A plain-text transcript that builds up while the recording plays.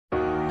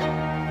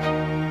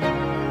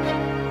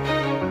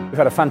We've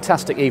had a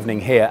fantastic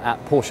evening here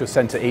at Porsche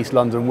Centre East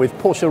London with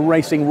Porsche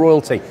racing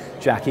royalty,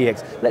 Jacky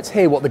Ickx. Let's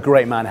hear what the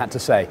great man had to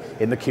say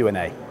in the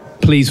Q&A.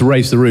 Please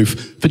raise the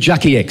roof for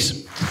Jacky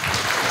Ickx.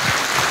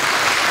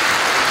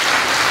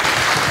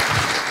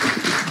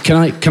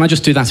 Can I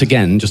just do that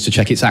again, just to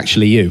check it's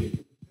actually you?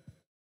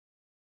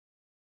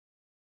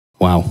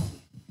 Wow.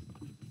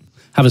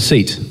 Have a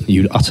seat,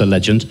 you utter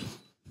legend.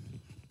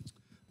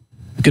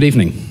 Good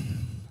evening.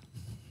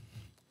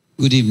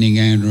 Good evening,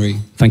 Henry.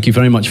 Thank you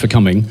very much for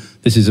coming.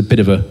 This is a bit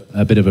of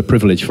a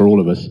privilege for all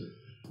of us.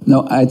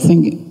 No, I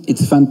think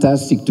it's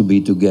fantastic to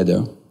be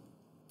together.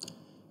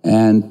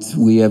 And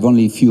we have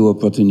only few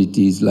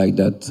opportunities like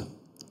that.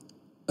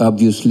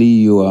 Obviously,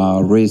 you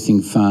are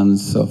racing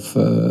fans of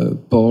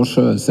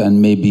Porsches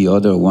and maybe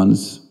other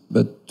ones,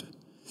 but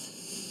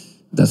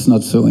that's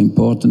not so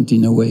important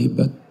in a way.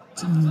 But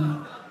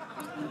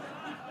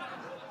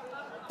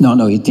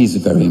no, it is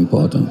very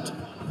important.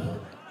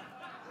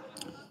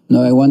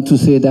 No, I want to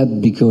say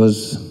that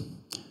because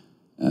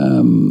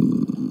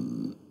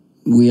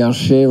we are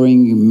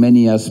sharing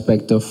many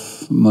aspects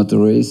of motor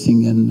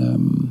racing, and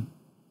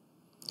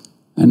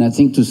I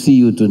think to see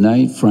you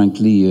tonight,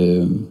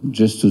 frankly,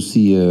 just to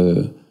see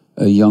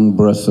a young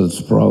Brussels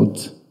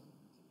sprout,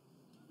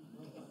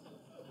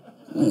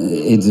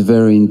 it's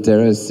very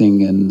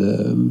interesting,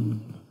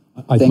 and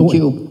thank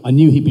you. I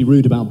knew he'd be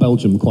rude about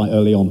Belgium quite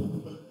early on.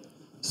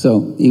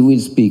 So he will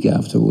speak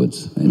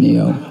afterwards,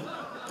 anyhow.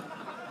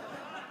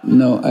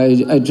 No,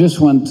 I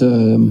just want...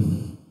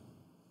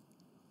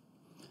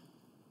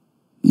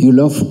 you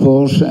love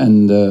Porsche,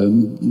 and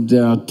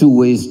there are two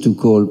ways to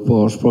call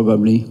Porsche,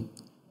 probably.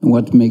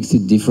 What makes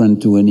it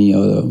different to any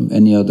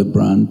other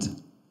brand?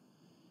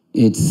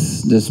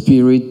 It's the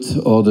spirit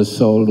or the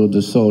soul of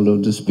the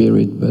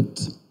spirit,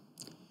 but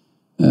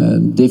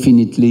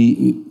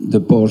definitely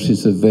the Porsche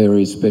is a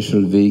very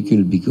special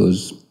vehicle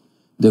because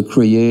the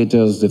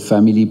creators, the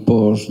family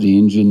Porsche, the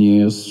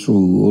engineers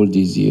through all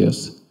these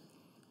years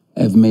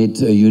have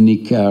made a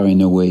unique car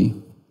in a way.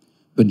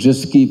 But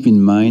just keep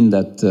in mind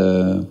that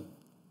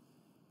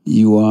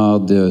you are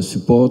the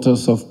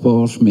supporters of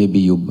Porsche. Maybe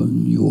you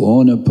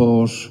own a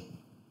Porsche.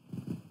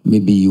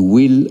 Maybe you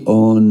will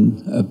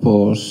own a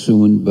Porsche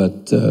soon,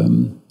 but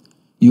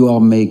you are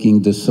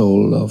making the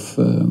soul of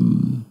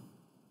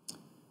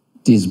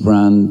this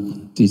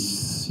brand,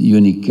 this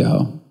unique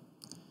car.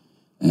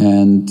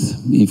 And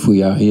if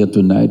we are here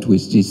tonight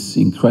with this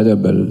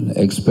incredible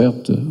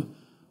expert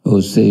who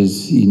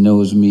says he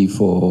knows me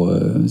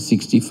for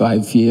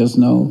 65 years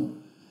now,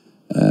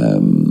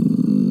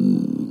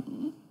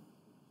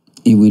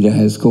 he will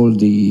ask all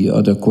the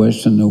other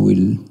questions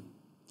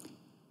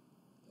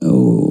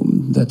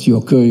that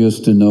you're curious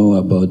to know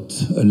about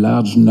a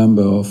large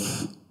number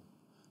of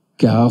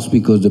cars,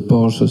 because the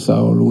Porsches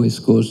are always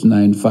cost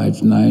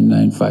 959,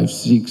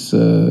 956,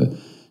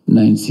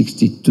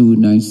 962,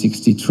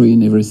 963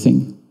 and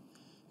everything.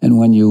 And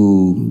when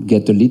you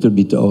get a little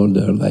bit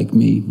older, like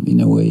me,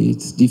 in a way,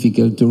 it's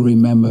difficult to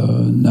remember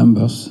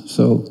numbers.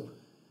 So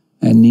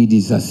I need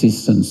his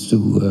assistance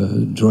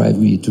to drive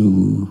me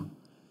to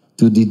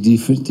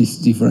this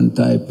different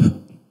type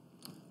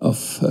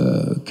of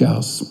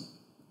cars.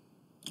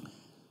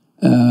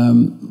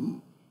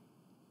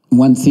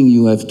 One thing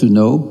you have to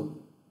know,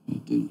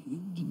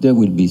 there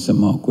will be some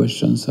more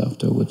questions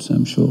afterwards,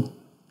 I'm sure.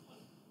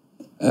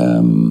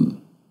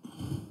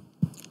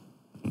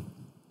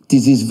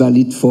 This is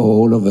valid for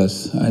all of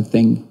us. I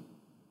think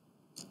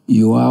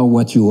you are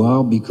what you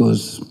are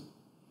because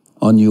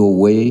on your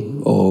way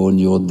or on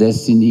your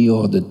destiny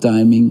or the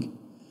timing,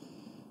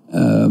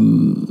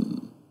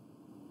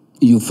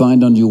 you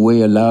find on your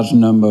way a large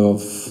number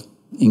of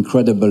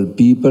incredible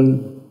people,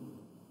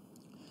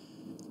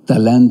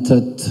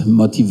 talented,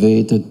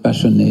 motivated,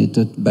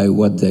 passionate by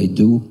what they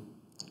do.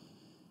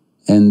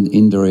 And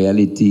in the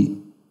reality,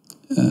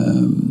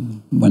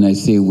 when I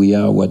say we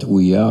are what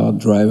we are,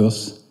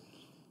 drivers,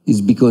 is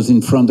because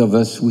in front of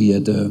us we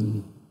had a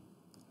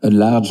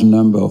large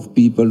number of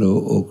people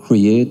who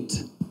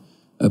create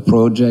a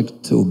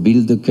project, who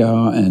build a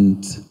car,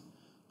 and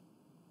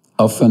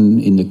often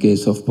in the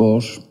case of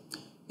Porsche,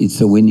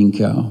 it's a winning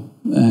car.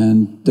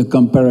 And the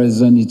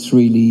comparison, it's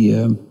really,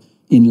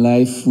 in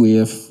life, we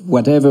have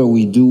whatever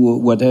we do,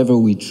 whatever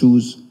we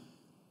choose,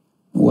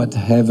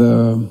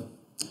 whatever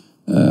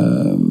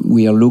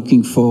we are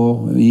looking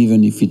for,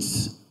 even if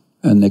it's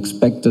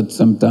unexpected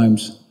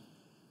sometimes.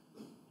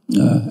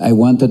 I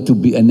wanted to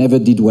be, I never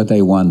did what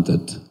I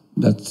wanted.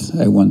 That's,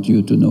 I want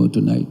you to know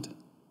tonight.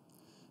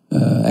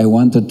 I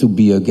wanted to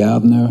be a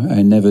gardener,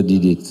 I never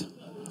did it.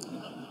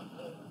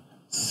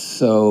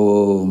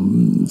 So,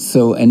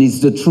 and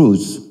it's the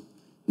truth.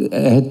 I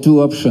had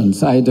two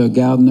options, either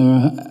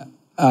gardener,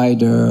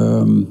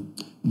 either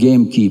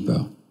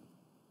gamekeeper.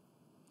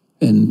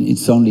 And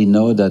it's only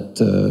now that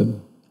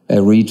I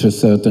reach a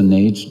certain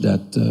age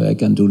that I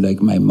can do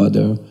like my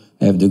mother,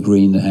 have the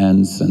green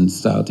hands and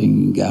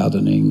starting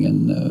gardening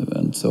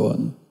and so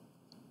on.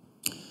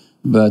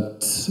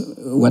 But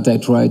what I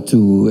try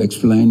to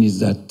explain is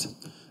that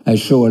I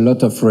show a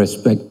lot of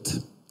respect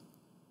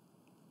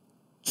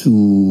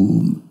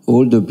to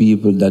all the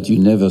people that you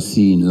never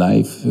see in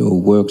life who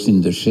works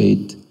in the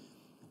shade,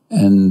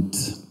 and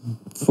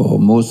for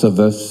most of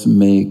us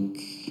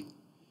make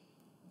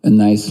a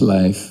nice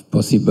life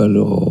possible,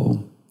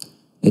 or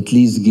at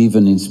least give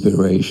an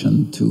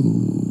inspiration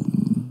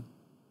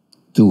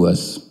to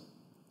us.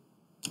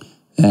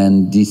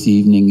 And this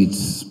evening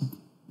it's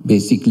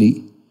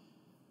basically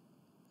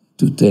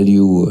to tell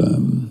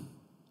you,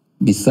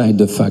 beside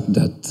the fact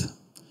that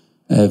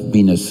I have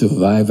been a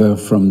survivor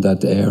from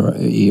that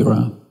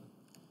era,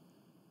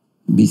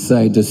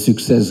 beside the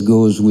success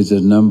goes with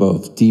a number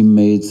of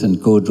teammates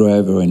and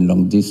co-driver in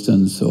long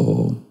distance,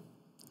 or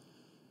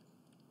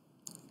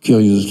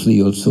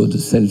curiously also the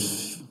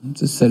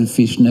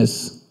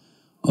selfishness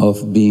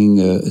of being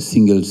a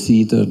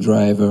single-seater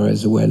driver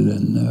as well,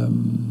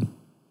 and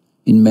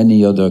in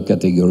many other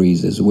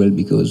categories as well,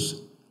 because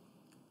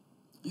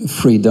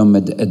freedom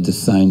at the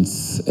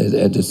sense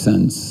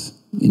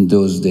in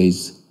those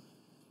days.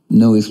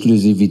 No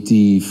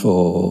exclusivity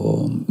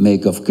for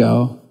make of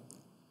car,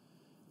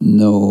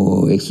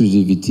 no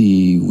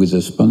exclusivity with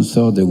a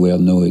sponsor, there were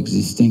no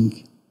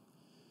existing,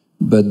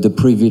 but the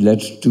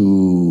privilege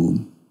to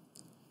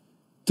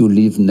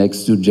live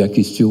next to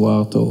Jackie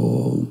Stewart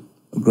or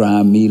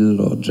Graham Hill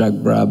or Jack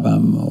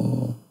Brabham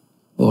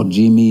or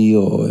Jimmy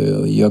or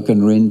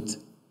Jochen Rindt.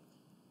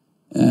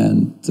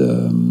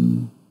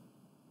 And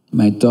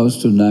my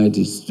toast tonight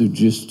is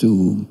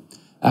to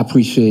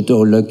appreciate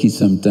how lucky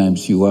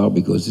sometimes you are,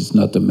 because it's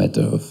not a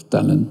matter of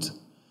talent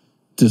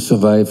to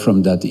survive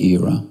from that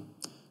era.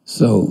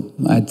 So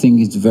I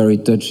think it's very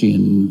touchy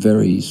and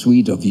very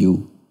sweet of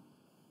you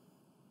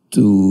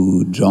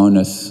to join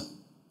us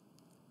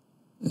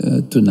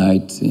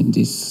tonight in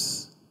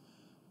this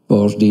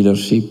Porsche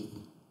dealership,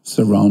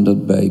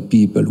 surrounded by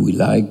people we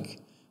like,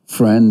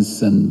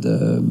 friends, and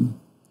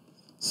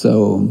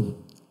so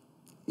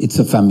it's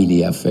a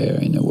family affair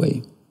in a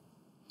way.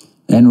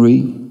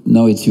 Henry,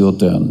 now it's your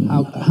turn.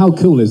 How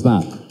cool is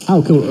that?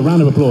 How cool. A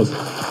round of applause.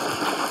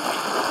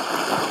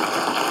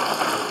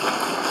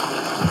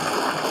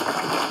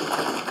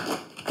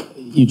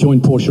 You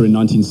joined Porsche in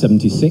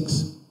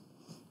 1976.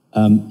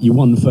 You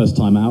won the first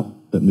time out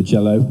at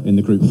Mugello in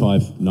the Group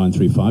 5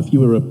 935. You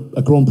were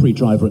a Grand Prix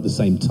driver at the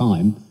same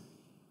time.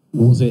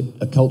 Was it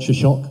a culture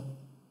shock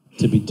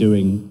to be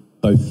doing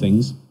both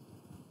things?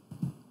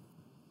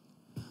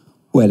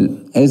 Well,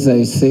 as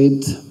I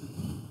said,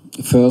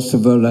 first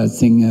of all, I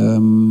think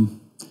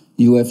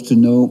you have to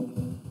know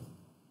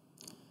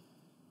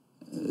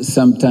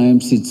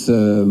sometimes it's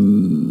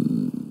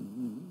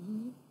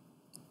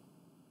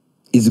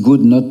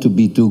good not to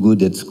be too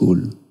good at school.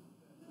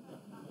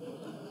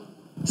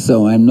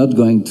 So I'm not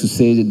going to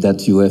say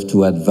that you have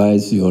to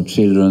advise your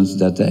children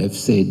that I have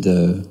said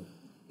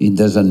it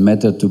doesn't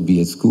matter to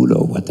be at school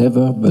or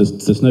whatever. But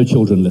there's no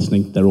children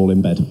listening, they're all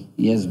in bed.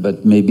 Yes,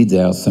 but maybe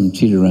there are some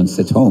children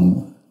at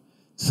home.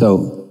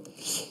 So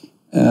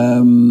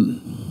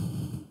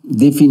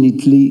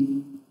definitely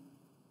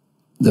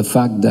the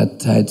fact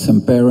that I had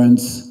some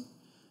parents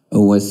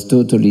who was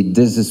totally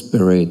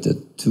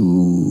desesperated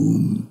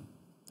to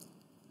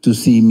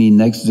see me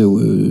next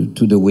to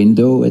the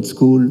window at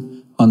school,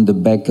 on the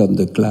back of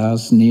the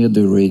class, near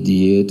the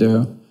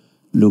radiator,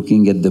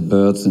 looking at the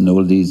birds and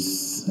all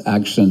these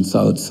actions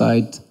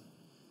outside.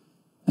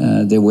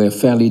 They were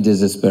fairly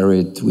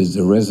desperate with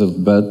the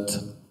result, but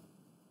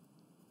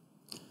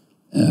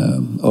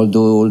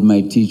although all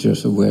my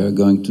teachers were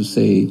going to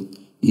say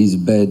he's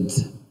bad,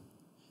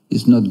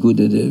 he's not good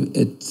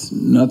at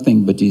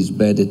nothing, but he's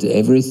bad at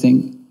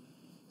everything.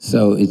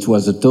 So it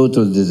was a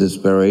total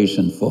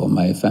desperation for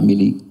my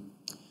family.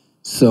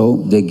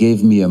 So they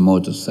gave me a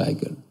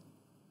motorcycle,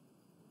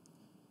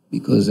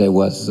 because I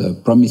was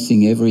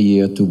promising every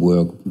year to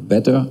work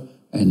better,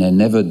 and I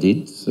never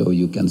did, so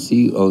you can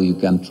see, or you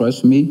can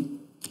trust me.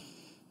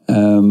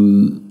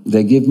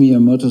 They gave me a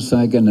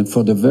motorcycle, and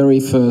for the very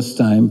first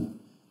time,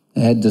 I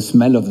had the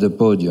smell of the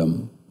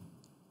podium.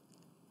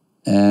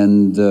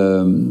 And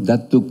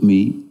that took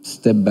me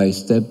step by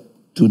step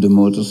to the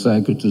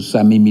motorcycle, to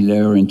Sammy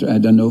Miller. I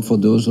don't know, for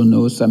those who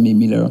know Sammy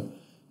Miller,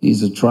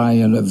 he's a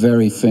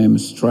very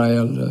famous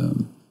trial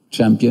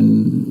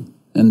champion,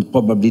 and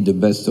probably the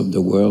best of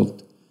the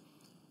world.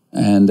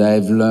 And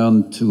I've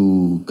learned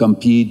to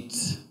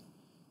compete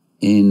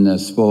in a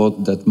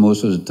sport that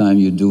most of the time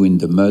you do in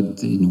the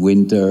mud, in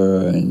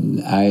winter,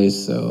 and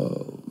ice,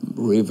 or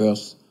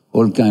rivers,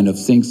 all kind of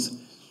things.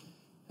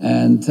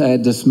 And I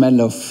had the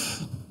smell of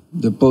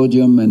the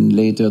podium and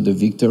later the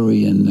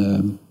victory,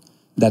 and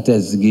that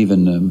has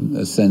given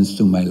a sense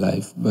to my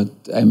life. But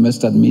I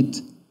must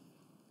admit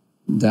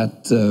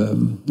that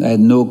I had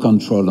no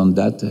control on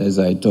that, as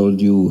I told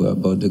you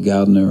about the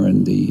gardener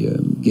and the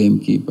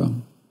gamekeeper.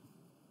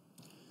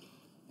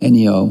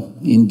 Anyhow,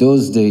 in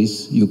those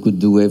days, you could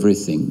do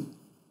everything.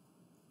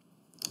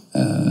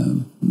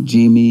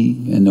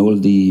 Jimmy and all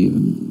the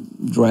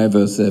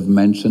drivers I've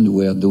mentioned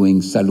were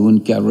doing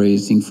saloon car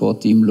racing for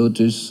Team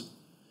Lotus.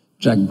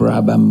 Jack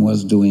Brabham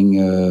was doing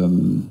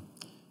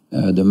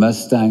the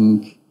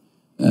Mustang.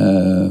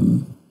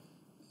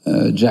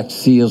 Jack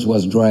Sears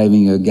was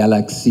driving a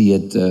Galaxy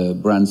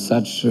at Brands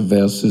Hatch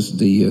versus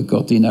the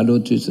Cortina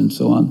Lotus and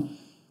so on.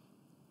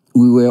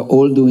 We were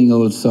all doing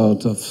all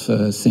sorts of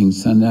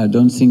things, and I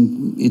don't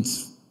think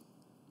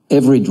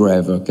every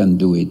driver can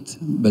do it.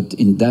 But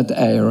in that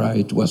era,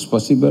 it was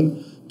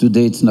possible.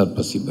 Today, it's not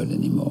possible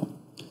anymore.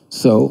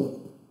 So,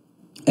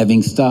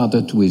 having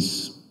started with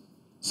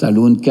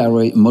saloon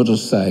carry,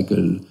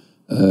 motorcycle,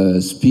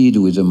 speed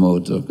with a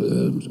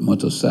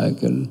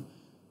motorcycle,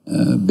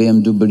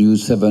 BMW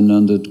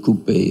 700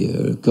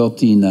 Coupe,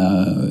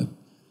 Cortina,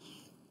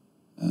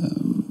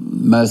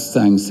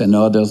 Mustangs and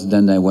others.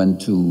 Then I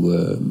went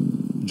to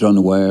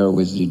John Ware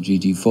with the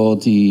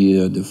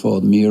GT40, the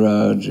Ford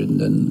Mirage, and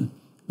then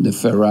the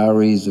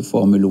Ferraris, the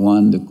Formula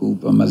One, the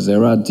Coupe,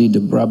 Maserati, the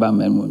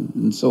Brabham,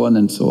 and so on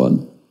and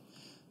so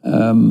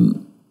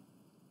on.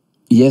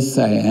 Yes,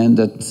 I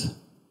ended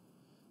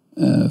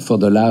for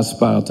the last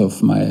part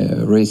of my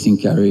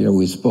racing career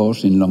with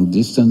Porsche in long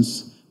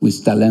distance,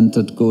 with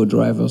talented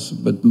co-drivers,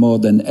 but more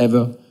than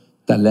ever,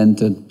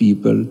 talented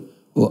people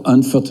who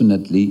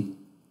unfortunately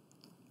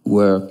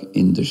work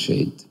in the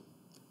shade.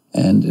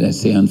 And I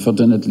say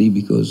unfortunately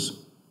because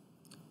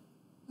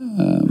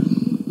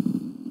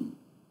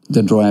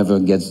the driver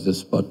gets the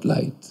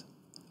spotlight,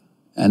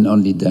 and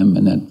only them,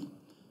 and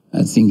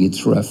I think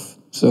it's rough.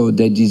 So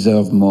they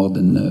deserve more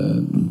than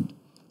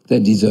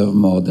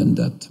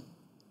that.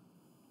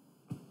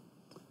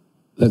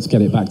 Let's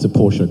get it back to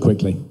Porsche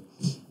quickly.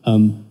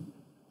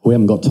 We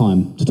haven't got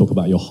time to talk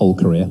about your whole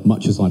career,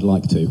 much as I'd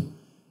like to.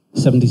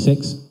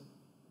 76,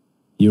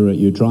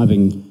 you're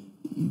driving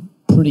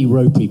pretty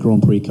ropey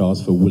Grand Prix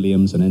cars for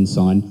Williams and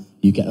Ensign.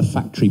 You get a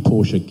factory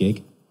Porsche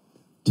gig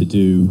to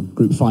do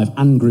Group 5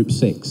 and Group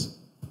 6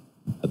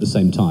 at the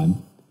same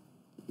time.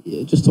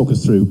 Just talk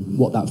us through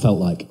what that felt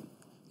like.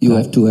 You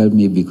have to help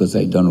me because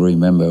I don't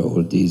remember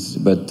all these,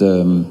 but...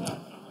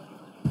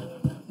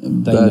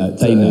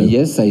 They know.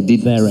 Yes, I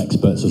did. They're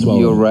experts as well.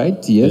 You're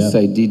right. Yes, yeah.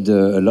 I did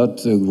a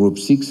lot. Group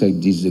 6, I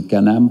did the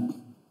Can-Am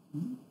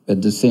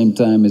at the same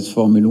time as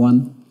Formula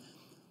One.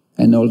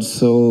 And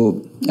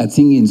also, I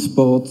think in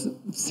sport,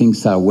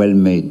 things are well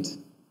made.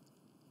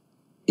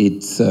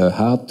 It's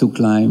hard to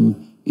climb,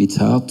 it's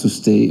hard to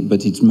stay,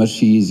 but it's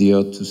much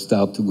easier to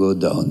start to go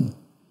down.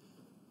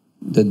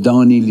 The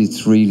downhill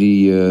is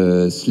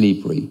really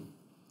slippery.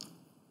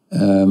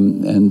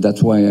 And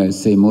that's why I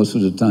say most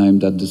of the time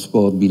that the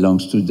sport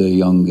belongs to the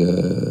young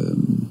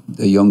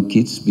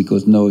kids,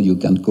 because now you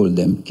can call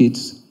them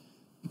kids,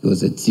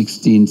 because at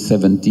 16,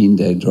 17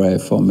 they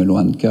drive Formula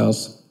One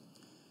cars.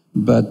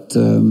 But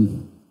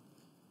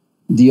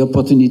the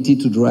opportunity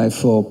to drive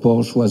for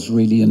Porsche was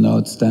really an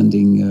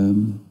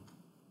outstanding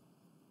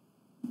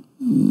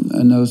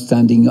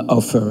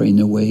offer in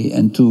a way,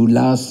 and to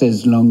last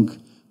as long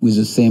with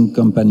the same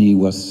company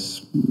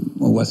was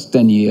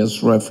 10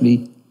 years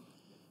roughly.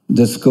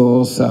 The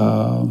scores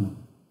are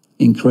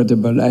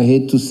incredible. I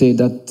hate to say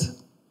that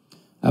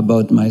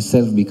about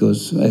myself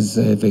because, as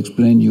I've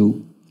explained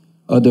you,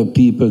 other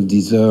people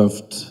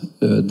deserved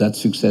that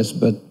success,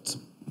 but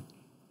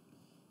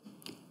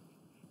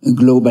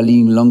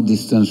globally in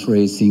long-distance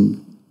racing,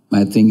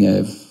 I think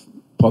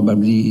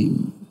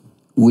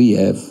we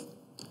have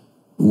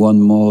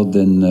won more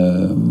than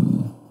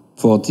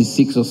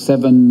 46 or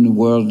 7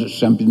 world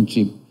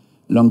championship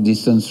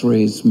long-distance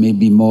race,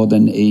 maybe more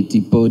than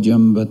 80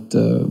 podium, but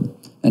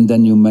and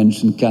then you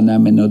mentioned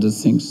Can-Am and other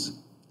things.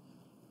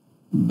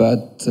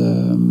 But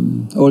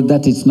all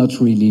that is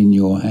not really in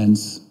your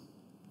hands.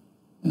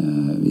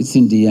 It's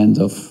in the hand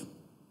of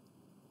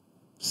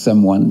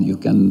someone. You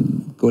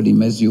can call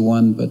him as you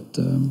want, but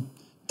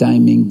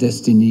timing,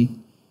 destiny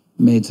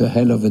made a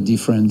hell of a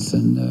difference.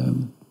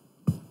 And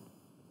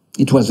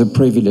it was a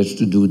privilege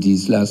to do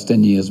these last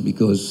 10 years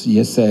because,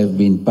 yes, I have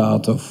been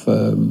part of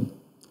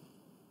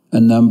a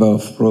number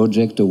of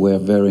projects that were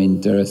very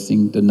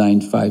interesting. The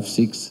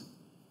 956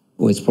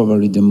 was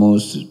probably the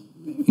most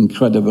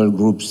incredible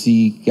Group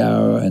C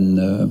car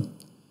and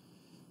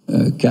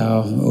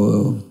car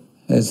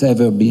has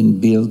ever been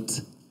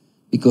built,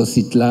 because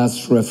it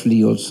lasts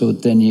roughly also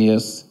 10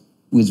 years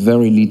with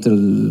very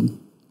little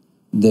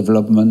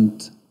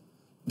development.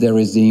 There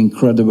is the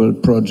incredible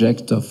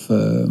project of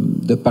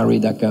the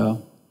Paris-Dakar,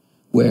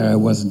 where I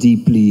was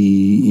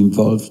deeply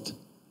involved,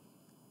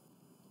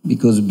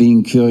 because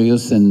being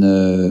curious and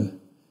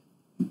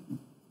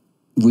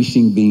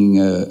wishing being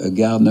a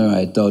gardener,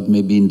 I thought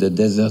maybe in the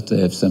desert I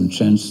have some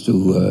chance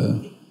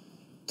to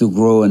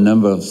grow a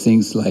number of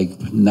things like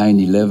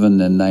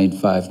 911 and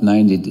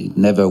 959. It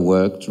never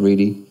worked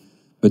really,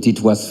 but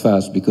it was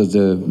fast because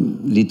the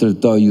little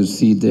toy you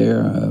see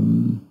there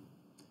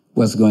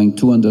was going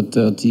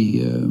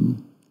 230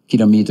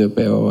 kilometers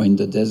per hour in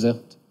the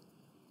desert.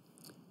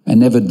 I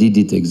never did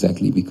it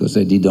exactly because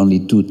I did only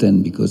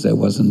 210 because I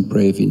wasn't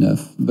brave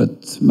enough.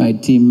 But my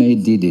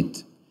teammate did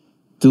it.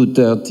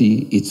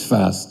 230, it's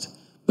fast.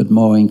 But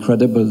more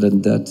incredible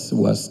than that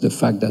was the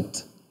fact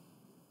that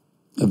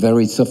a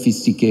very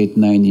sophisticated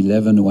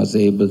 911 was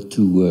able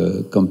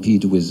to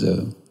compete with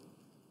a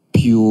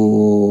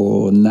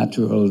pure,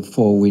 natural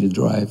four-wheel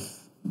drive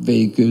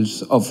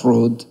vehicles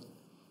off-road,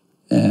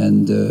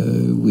 and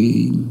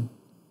we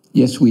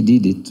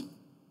did it.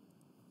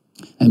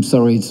 I'm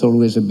sorry, it's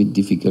always a bit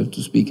difficult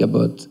to speak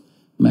about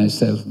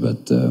myself,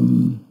 but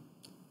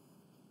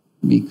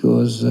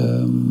because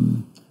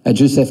I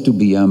just have to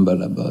be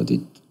humble about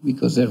it,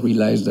 because I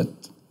realize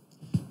that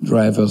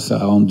drivers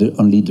are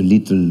only the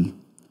little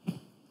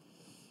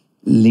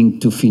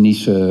link to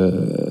finish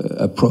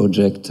a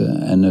project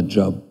and a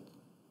job.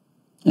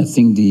 I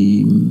think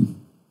the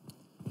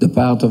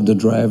part of the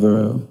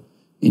driver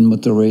in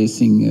motor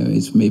racing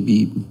is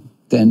maybe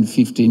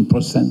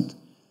 10-15%,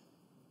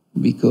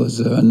 because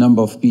a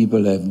number of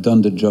people have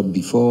done the job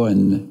before,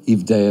 and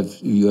if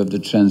you have the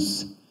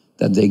chance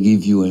that they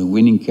give you a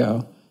winning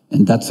car,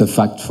 and that's a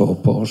fact for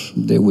Porsche.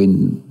 They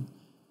win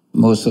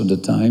most of the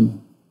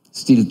time,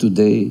 still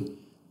today,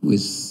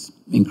 with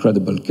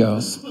incredible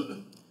cars.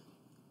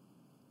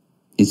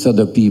 It's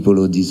other people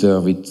who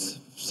deserve it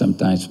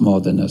sometimes more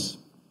than us.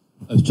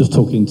 I was just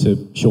talking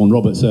to Sean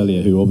Roberts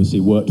earlier, who obviously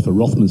worked for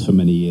Rothmans for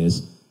many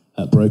years,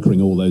 brokering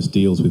all those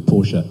deals with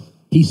Porsche.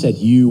 He said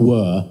you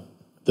were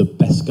the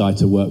best guy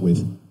to work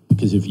with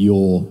because of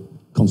your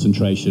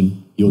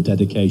concentration, your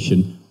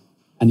dedication,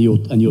 and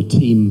your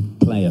team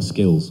player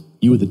skills.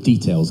 You were the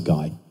details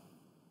guy.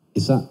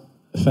 Is that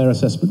a fair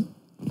assessment?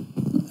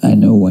 I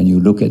know when you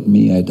look at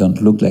me, I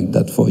don't look like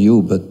that for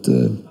you, but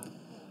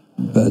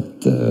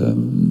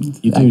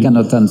I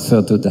cannot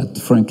answer to that.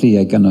 Frankly,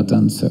 I cannot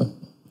answer.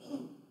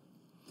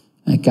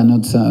 I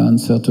cannot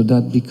answer to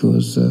that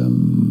because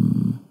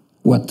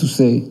what to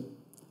say?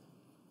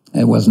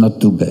 I was not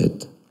too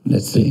bad,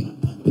 let's say.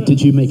 But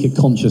did you make a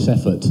conscious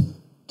effort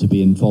to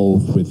be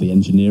involved with the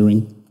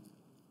engineering?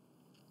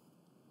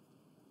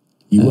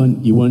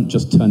 You weren't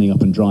just turning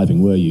up and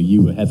driving, were you?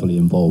 You were heavily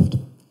involved.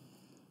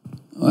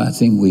 I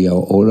think we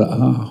all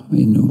are.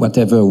 In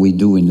whatever we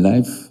do in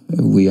life,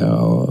 we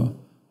are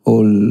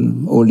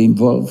all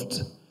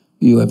involved.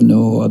 You have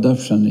no other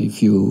option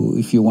if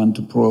you want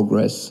to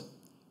progress.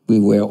 We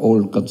were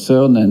all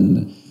concerned,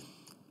 and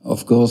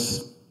of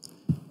course,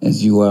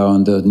 as you are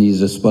underneath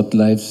the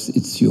spotlights,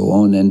 it's your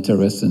own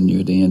interest and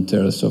the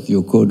interest of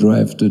your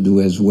co-drive to do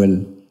as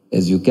well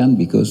as you can,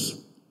 because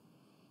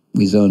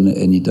without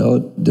any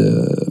doubt,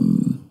 the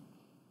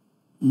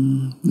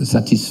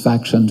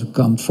satisfaction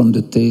comes from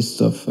the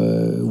taste of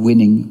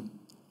winning.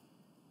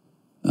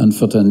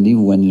 Unfortunately,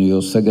 when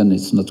you're second,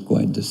 it's not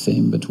quite the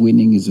same, but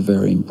winning is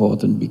very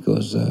important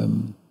because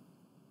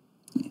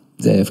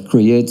they have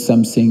created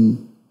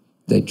something,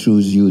 they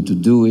choose you to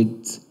do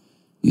it.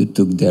 You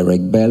took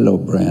Derek Bell or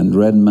Brian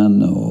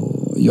Redman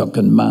or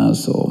Jochen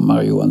Maas or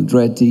Mario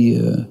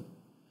Andretti,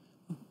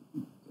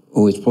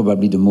 who is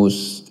probably the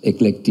most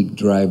eclectic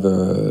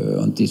driver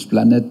on this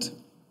planet,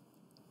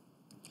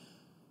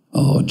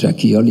 or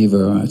Jackie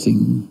Oliver. I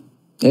think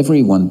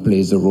everyone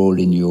plays a role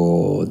in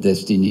your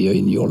destiny or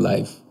in your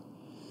life.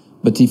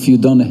 But if you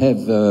don't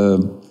have,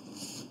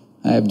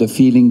 I have the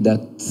feeling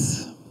that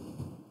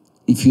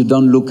if you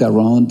don't look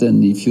around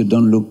and if you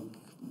don't look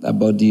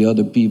about the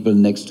other people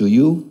next to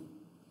you,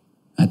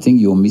 I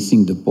think you're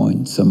missing the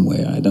point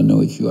somewhere. I don't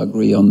know if you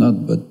agree or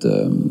not, but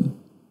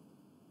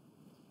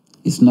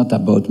it's not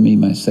about me,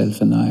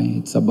 myself, and I.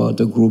 It's about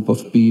a group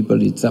of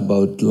people. It's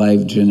about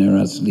life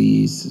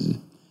generously.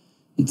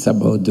 It's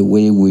about the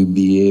way we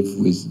behave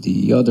with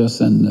the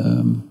others.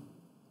 And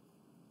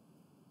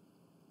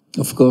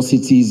of course,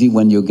 it's easy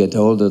when you get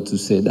older to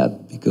say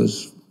that,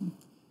 because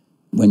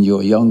when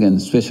you're young, and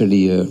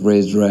especially a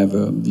race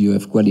driver, you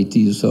have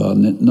qualities or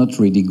not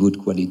really good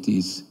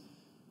qualities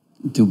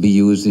to be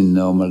used in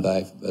normal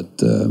life.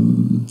 But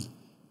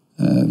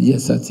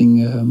yes, I think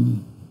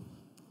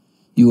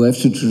you have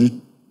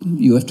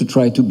to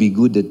try to be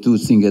good at two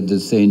things at the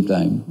same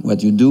time: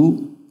 what you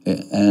do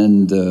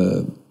and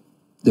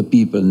the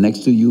people next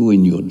to you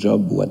in your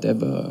job,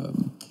 whatever.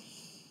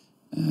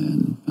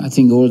 And I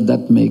think all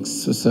that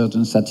makes a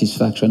certain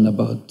satisfaction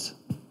about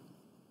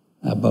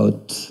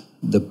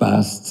the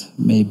past,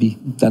 maybe,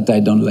 that I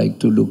don't like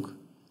to look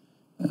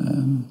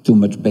too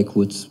much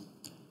backwards,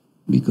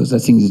 because I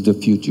think it's the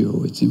future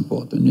it's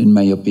important, in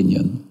my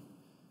opinion.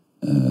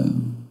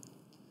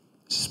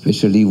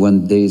 Especially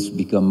when days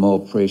become more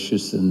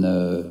precious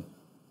and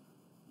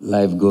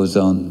life goes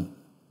on.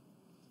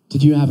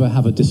 Did you ever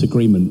have a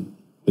disagreement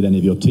with any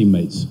of your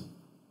teammates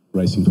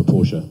racing for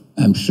Porsche?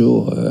 I'm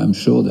sure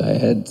that I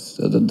had,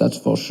 that's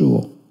for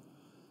sure.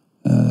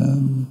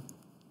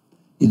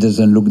 It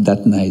doesn't look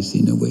that nice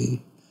in a way,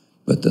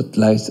 but at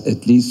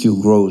least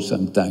you grow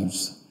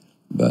sometimes.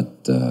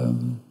 But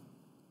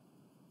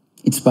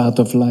it's part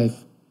of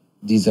life.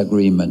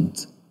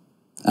 Disagreement,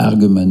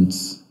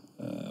 arguments,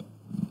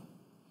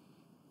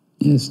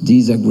 yes,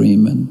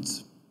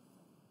 disagreement.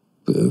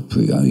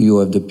 You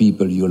have the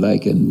people you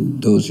like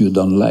and those you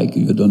don't like.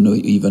 You don't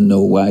even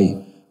know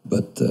why,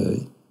 but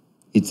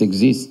it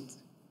exists.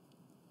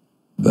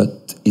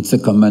 But it's a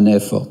common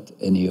effort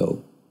anyhow.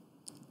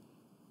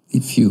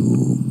 If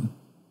you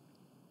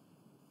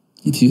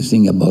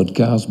think about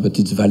cars, but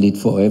it's valid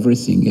for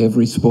everything,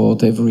 every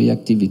sport, every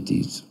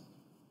activities.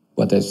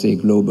 What I say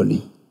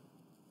globally.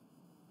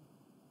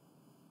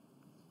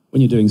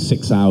 when you're doing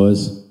 6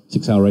 hours,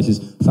 6-hour races,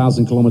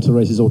 1,000-kilometre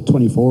races or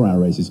 24-hour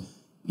races,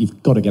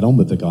 you've got to get on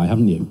with the guy,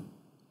 haven't you?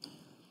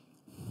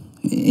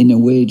 In a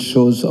way, it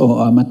shows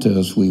how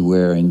amateurs we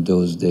were in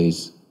those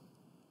days.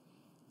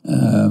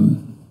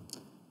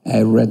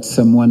 I read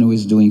someone who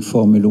is doing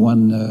Formula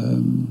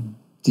One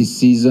this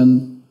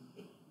season.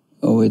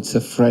 Oh, it's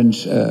a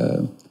French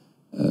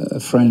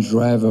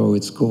driver,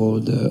 it's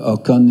called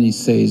Ocon. He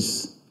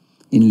says,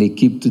 in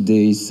L'Equipe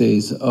today, he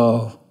says,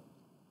 oh,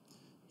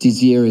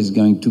 this year is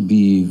going to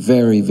be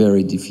very,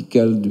 very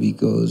difficult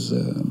because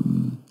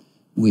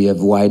we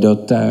have wider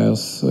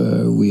tires,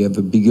 we have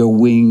a bigger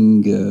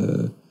wing,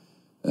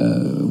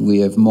 we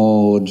have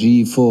more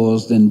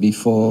G-force than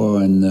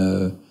before,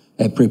 and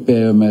I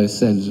prepare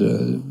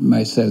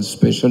myself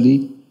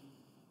specially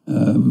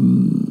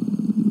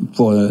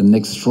for an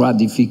extra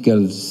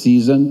difficult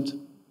season.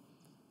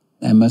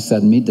 I must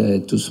admit I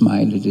had to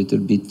smile a little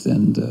bit,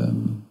 and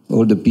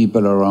all the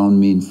people around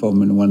me in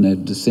Formula One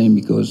had the same,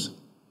 because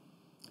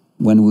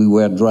when we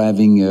were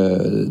driving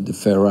the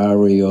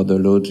Ferrari or the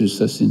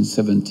Lotuses in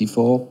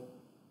 '74,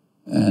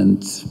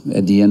 and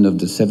at the end of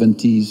the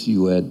 '70s,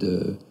 you had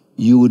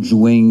huge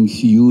wings,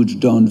 huge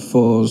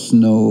downforce,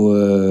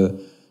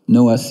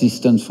 no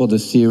assistance for the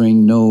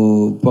steering,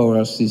 no power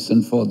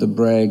assistance for the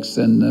brakes,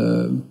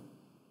 and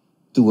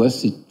to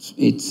us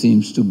it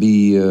seems to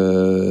be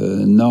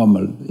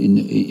normal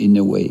in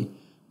a way.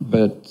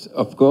 But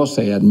of course,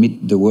 I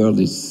admit the world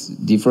is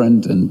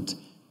different, and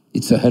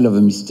it's a hell of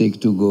a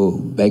mistake to go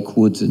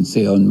backwards and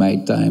say, on my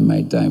time,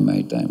 my time,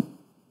 my time.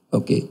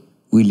 Okay,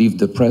 we live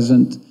the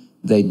present,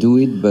 they do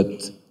it,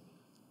 but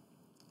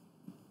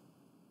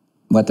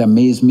what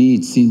amazed me,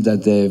 it seems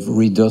that they've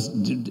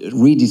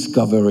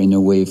rediscovered, in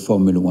a way,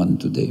 Formula One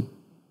today.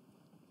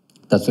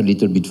 That's a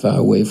little bit far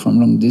away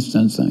from long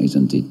distance,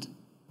 isn't it?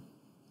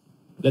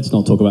 Let's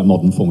not talk about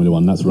modern Formula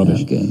One, that's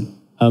rubbish. Okay.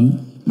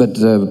 But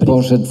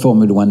Porsche had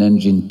Formula One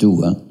engine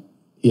too, huh?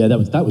 Yeah,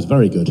 that was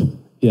very good.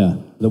 Yeah,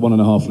 the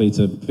 1.5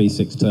 litre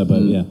V6 turbo,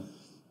 yeah.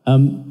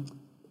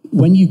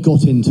 When you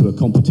got into a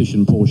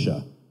competition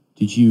Porsche,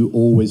 did you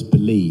always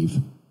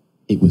believe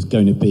it was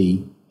going to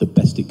be the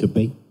best it could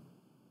be?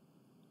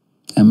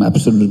 I'm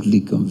absolutely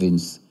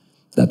convinced.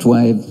 That's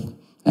why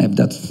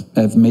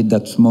I've made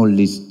that small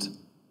list.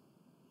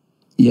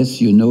 Yes,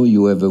 you know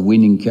you have a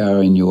winning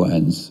car in your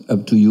hands.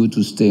 Up to you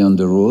to stay on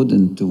the road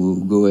and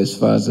to go as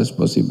fast as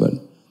possible.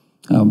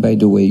 By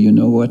the way, you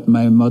know what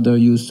my mother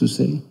used to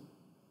say?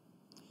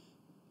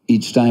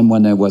 Each time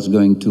when I was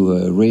going to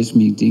a race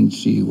meeting,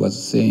 she was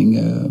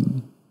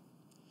saying,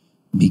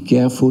 be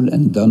careful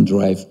and don't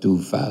drive too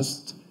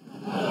fast.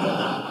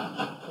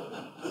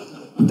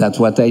 That's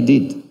what I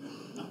did.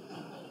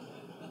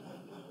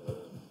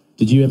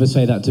 Did you ever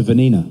say that to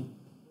Vanina?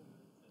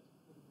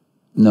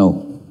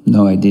 No,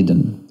 I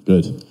didn't.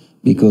 Good.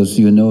 Because,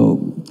 you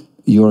know,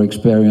 your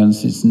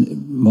experience is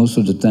most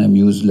of the time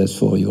useless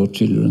for your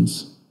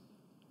children's.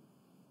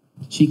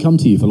 She come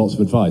to you for lots of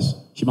advice?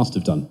 She must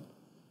have done.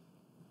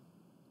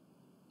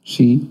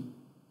 She?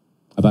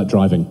 About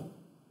driving?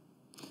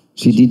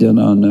 She did it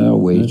on her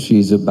way. Good.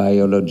 She's a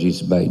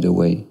biologist, by the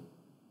way.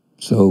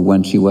 So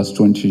when she was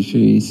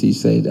 23, she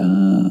said,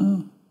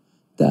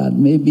 Dad,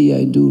 maybe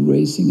I do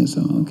racing.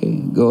 So,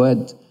 okay, go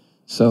ahead.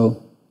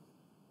 So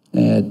I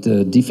had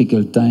a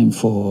difficult time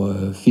for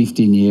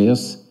 15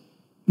 years,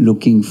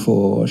 looking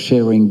for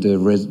sharing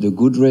the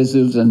good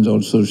results and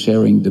also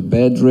sharing the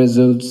bad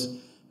results,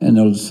 and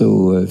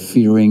also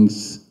fearing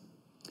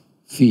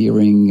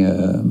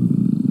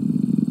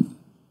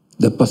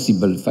the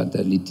possible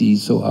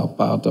fatalities or are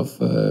part of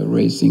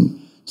racing.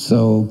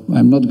 So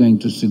I'm not going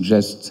to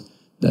suggest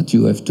that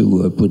you have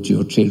to put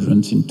your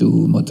children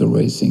into motor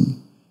racing.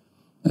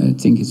 I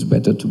think it's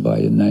better to buy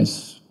a nice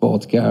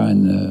sport car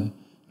and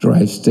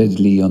drive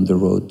steadily on the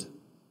road.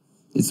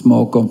 It's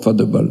more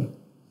comfortable.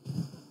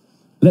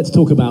 Let's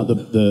talk about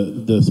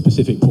the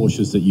specific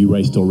Porsches that you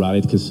raced or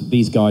rallied, because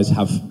these guys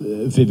have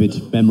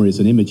vivid memories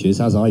and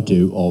images, as I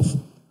do, of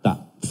that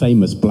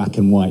famous black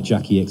and white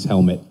Jacky Ickx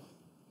helmet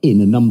in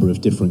a number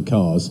of different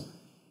cars.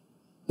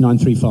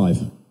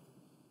 935.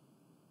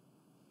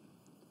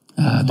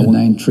 The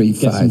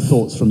 935. Get some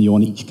thoughts from you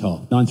on each car.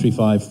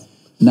 935.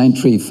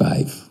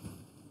 935.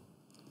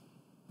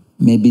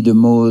 Maybe the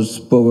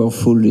most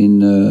powerful in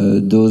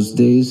those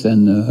days,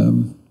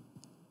 and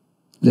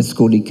let's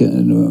call it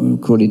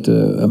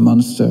a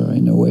monster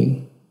in a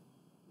way,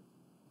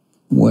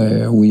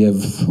 where we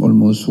have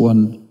almost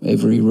won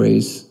every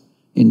race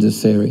in the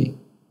series.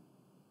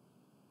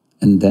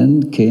 And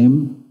then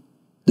came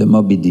the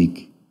Moby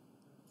Dick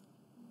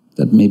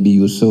that maybe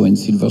you saw in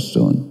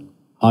Silverstone.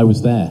 I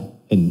was there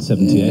in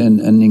 78.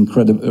 An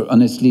incredible,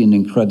 honestly, an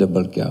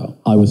incredible car.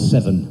 I was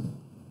 7.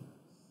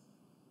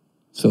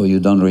 So you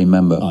don't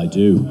remember? I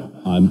do.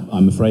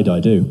 I'm afraid I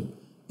do.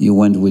 You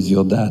went with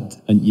your dad.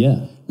 And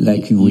yeah.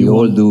 Like we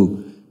all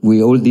do.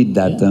 We all did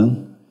that, yeah. Huh?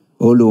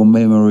 All our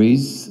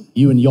memories.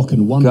 You and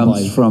Jochen won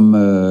comes from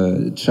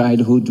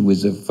childhood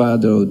with a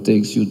father who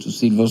takes you to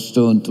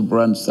Silverstone, to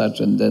Brandstad,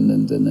 and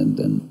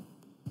then.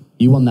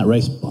 You won that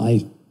race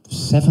by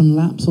 7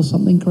 laps or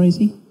something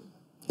crazy?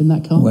 in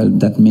that car? Well,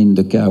 that means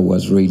the car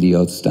was really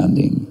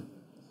outstanding.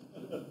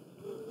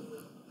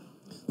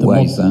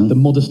 Wise, huh? The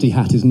modesty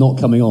hat is not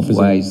coming off, is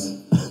Wise.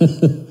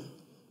 it?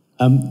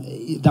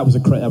 That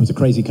was a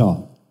crazy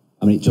car.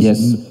 I mean, it just...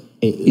 Yes,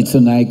 it's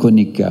an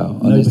iconic car,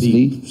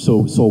 honestly.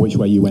 Nobody saw which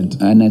way you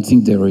went. And I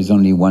think there is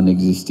only one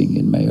existing,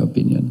 in my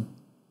opinion.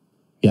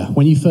 Yeah.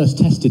 When you first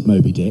tested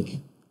Moby Dick,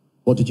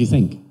 what did you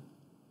think?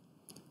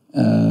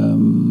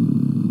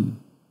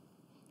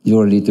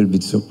 You're a little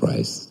bit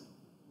surprised.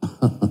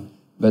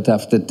 But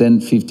after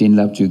 10, 15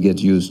 laps, you get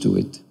used to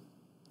it.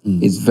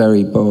 It's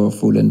very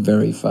powerful and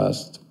very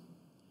fast.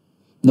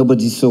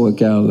 Nobody saw a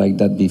car like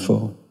that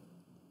before,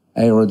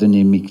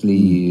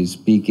 aerodynamically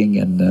speaking,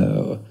 and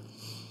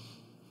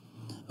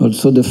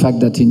also the fact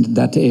that in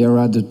that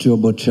era the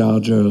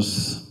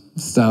turbochargers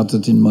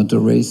started in motor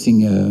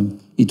racing,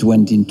 it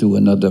went into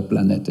another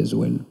planet as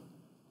well.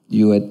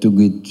 You had to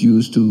get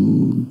used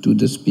to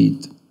the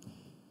speed.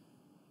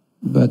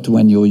 But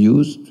when you're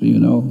used, you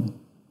know,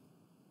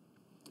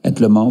 at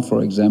Le Mans,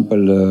 for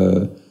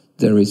example,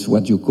 there is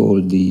what you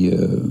call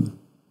the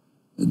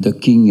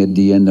king at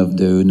the end of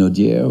the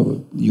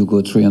Unodier. You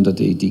go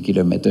 380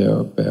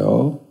 kilometers per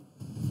hour.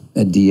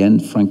 At the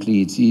end,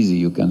 frankly, it's easy.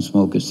 You can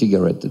smoke a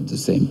cigarette at the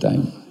same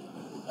time.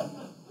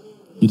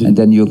 And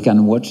then you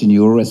can watch in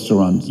your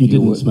restaurant. You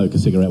didn't smoke a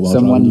cigarette while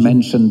Someone driving,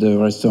 mentioned the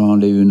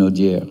restaurant Les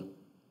Unodières.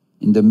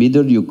 In the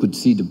middle, you could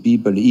see the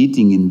people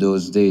eating in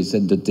those days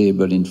at the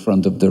table in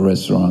front of the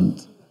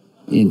restaurant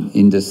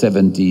in the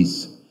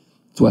 70s.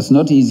 It was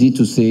not easy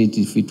to say it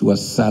if it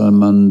was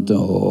salmon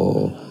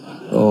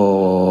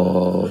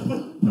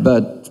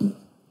but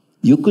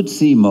you could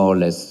see more or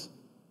less,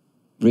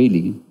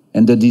 really.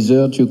 And the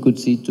dessert you could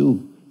see too,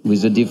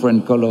 with the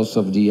different colors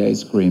of the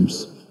ice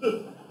creams.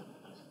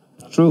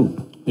 True.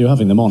 You're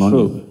having them on, aren't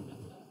True. you?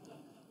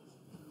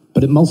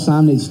 But at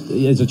Mulsanne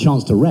is a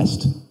chance to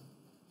rest.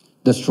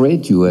 The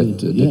straight you had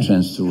the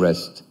chance to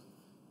rest.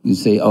 You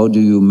say, how do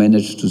you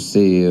manage to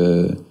stay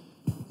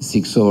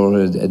 6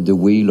 hours at the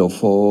wheel, or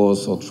 4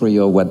 hours, or 3,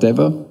 or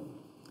whatever?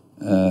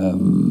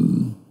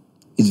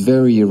 It's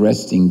very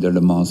resting, the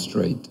Le Mans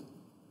Straight.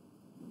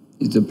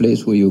 It's a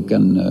place where you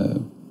can,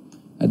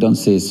 I don't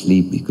say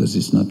sleep because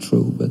it's not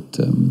true, but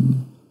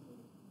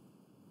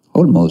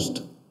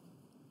almost.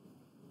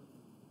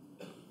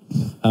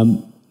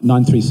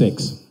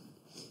 936.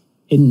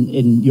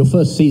 In your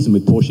first season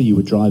with Porsche, you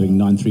were driving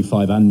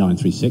 935 and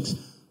 936.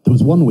 There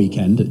was one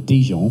weekend at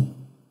Dijon.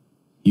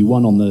 You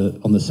won on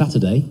the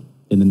Saturday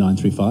in the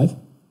 935,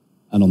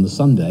 and on the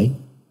Sunday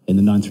in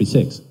the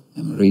 936.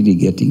 I'm really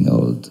getting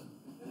old.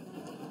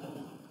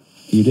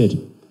 You did.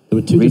 There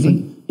were two Really?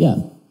 different. Yeah,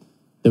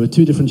 there were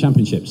 2 different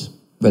championships.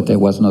 But I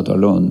was not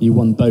alone. You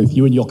won both.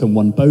 You and Jochen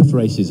won both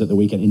races at the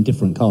weekend in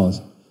different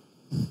cars.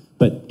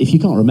 But if you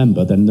can't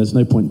remember, then there's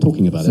no point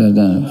talking about it.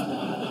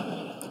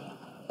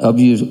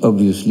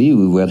 Obviously,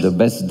 we were the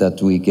best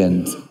that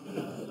weekend.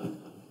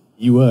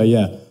 You were,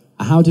 yeah.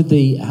 How did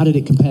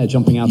it compare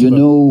jumping out? You know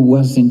who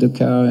was in the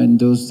car in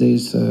those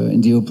days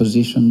in the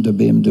opposition, the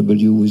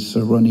BMW with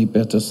Ronnie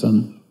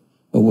Peterson,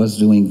 who was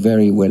doing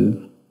very well.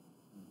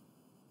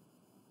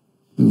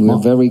 We were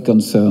very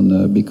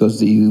concerned because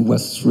he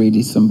was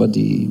really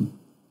somebody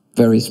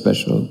very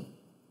special.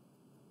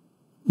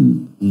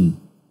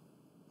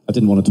 I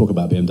didn't want to talk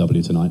about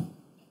BMW tonight.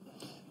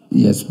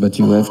 Yes, but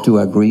you have to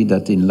agree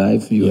that in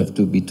life you have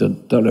to be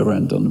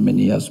tolerant on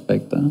many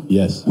aspects. Huh?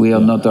 Yes. We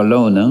are not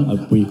alone,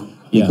 huh?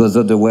 Because Because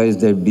otherwise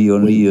there'd be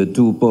only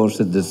 2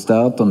 Porsche at the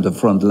start on the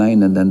front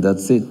line, and then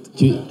that's it.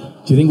 Do you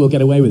think we'll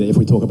get away with it if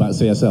we talk about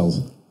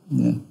CSLs?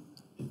 Yeah.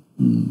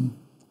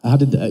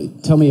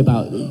 Tell me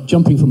about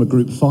jumping from a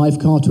Group 5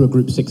 car to a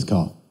Group 6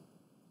 car.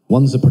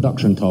 One's a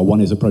production car, one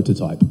is a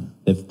prototype.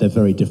 They're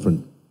very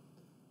different.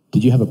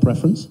 Did you have a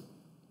preference?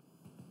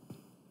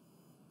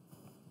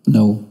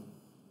 No.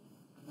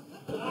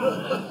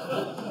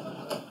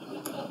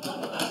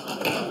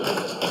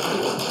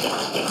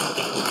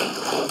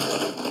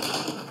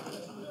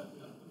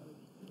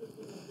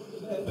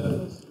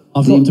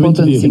 I've got to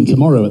interview him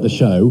tomorrow at the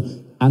show,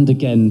 and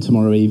again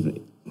tomorrow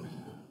evening.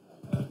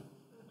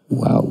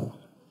 Wow.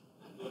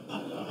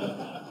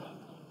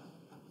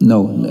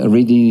 No,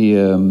 really.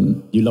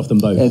 You love them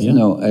both, yeah?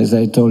 No, as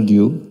I told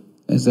you,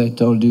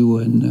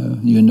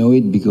 and you know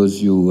it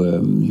because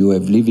you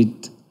have lived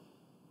it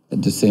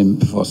at the same,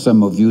 for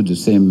some of you, the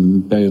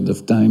same period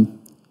of time.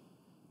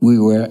 We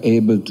were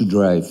able to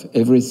drive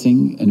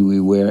everything, and we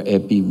were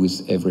happy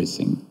with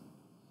everything.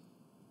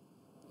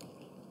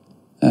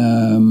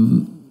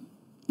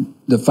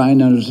 The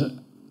finals,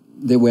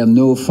 there were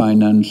no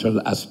financial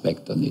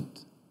aspect on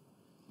it.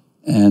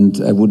 And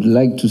I would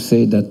like to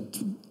say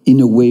that in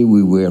a way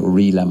we were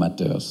real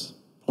amateurs.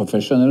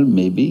 Professional,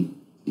 maybe,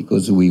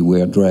 because we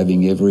were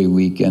driving every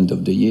weekend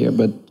of the year,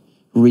 but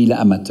real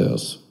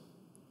amateurs.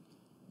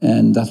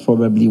 And that's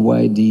probably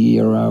why the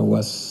era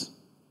was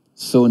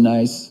so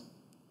nice,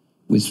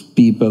 with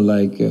people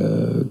like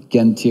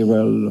Ken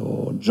Tyrrell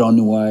or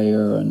John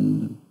Wyer.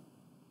 And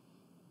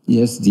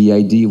yes, the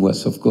idea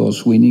was, of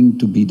course, winning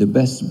to be the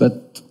best,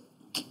 but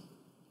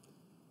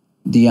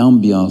the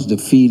ambience, the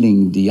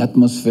feeling, the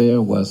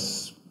atmosphere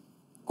was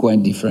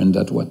quite different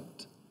than what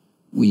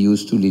we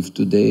used to live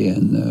today.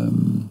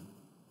 And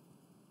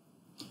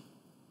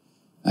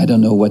I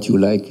don't know what you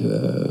like,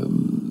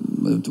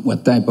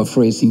 what type of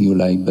racing you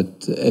like,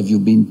 but have you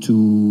been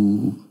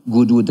to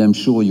Goodwood? I'm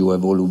sure you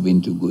have all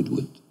been to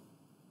Goodwood.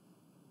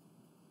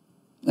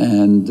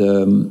 And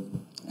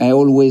I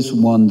always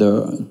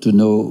wonder to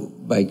know,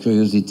 by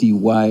curiosity,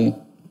 why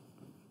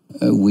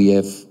we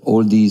have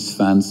all these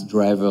fans,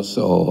 drivers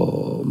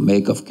or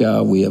make of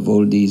car, we have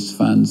all these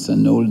fans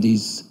and all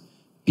these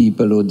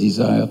people who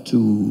desire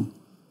to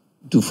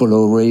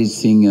follow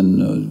racing,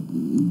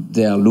 and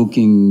they are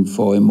looking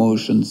for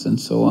emotions and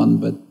so on.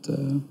 But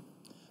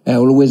I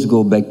always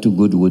go back to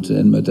Goodwood,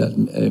 and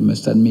I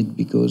must admit,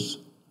 because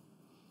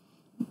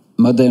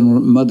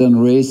modern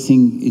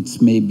racing, it's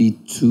maybe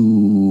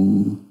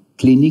too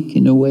clinic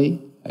in a way.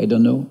 I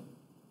don't know.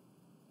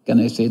 Can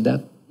I say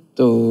that?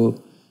 So,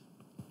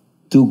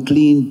 too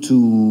clean,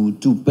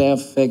 too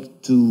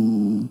perfect,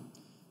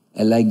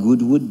 I like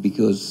Goodwood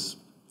because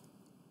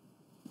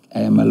I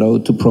am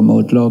allowed to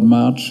promote Lord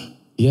March.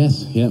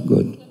 Yes, yeah.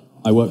 Good.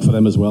 I work for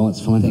them as well,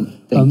 that's fine.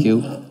 Thank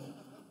you.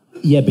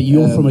 Yeah, but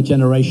you're from a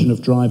generation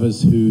of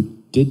drivers who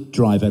did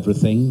drive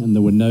everything and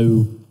there were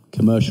no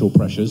commercial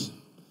pressures.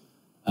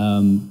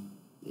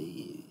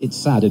 It's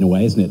sad in a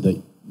way, isn't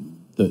it,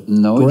 that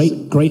No,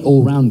 great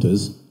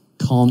all-rounders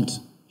can't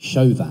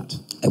show that.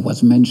 I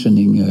was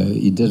mentioning,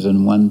 he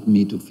doesn't want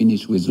me to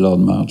finish with Lord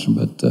March,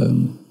 but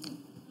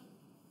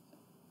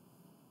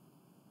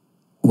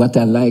what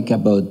I like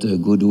about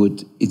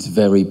Goodwood, it's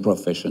very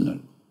professional.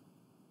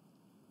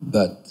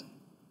 But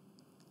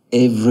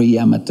every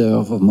amateur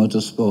of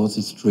motorsports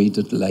is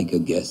treated like a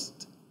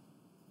guest.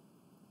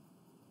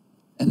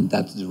 And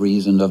that's the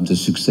reason of the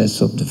success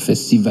of the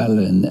festival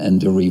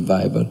and the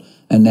revival.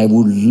 And I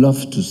would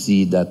love to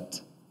see that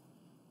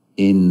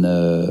in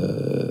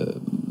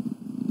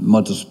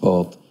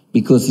motorsport,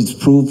 because it's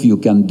proof you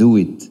can do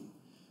it.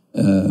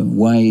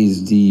 Why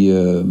is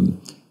the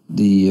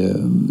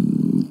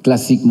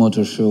classic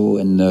motor show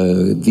and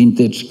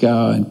vintage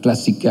car and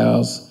classic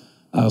cars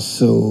are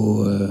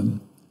so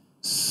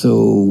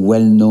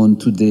well known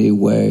today?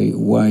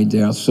 Why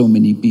there are so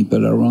many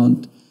people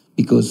around?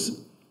 Because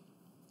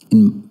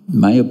in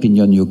my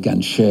opinion, you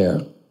can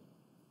share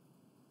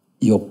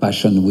your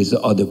passion with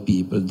other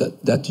people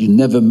that you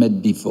never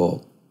met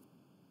before.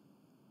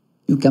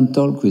 You can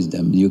talk with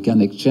them, you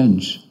can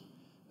exchange.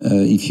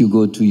 If you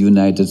go to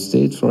United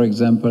States, for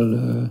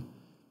example,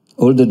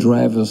 all the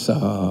drivers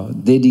are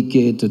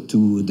dedicated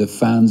to the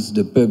fans,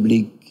 the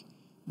public.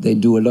 They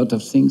do a lot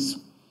of things.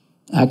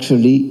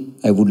 Actually,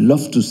 I would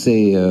love to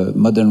say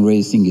modern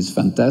racing is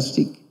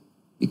fantastic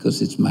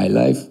because it's my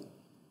life,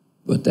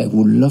 but I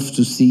would love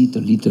to see it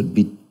a little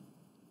bit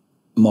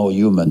more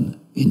human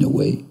in a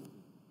way.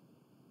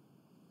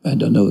 I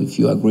don't know if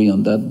you agree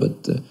on that,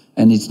 but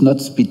and it's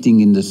not spitting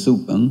in the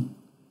soup. Huh?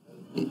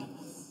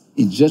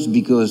 It's just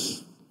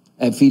because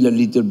I feel a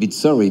little bit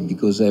sorry,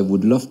 because I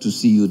would love to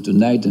see you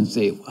tonight and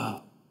say,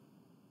 wow,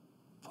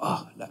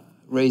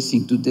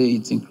 racing today,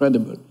 it's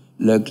incredible.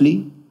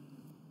 Luckily,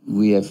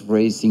 we have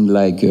racing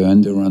like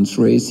endurance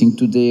racing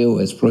today, who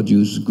has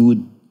produced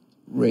good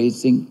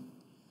racing,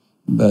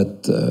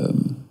 but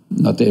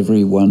not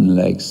everyone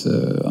likes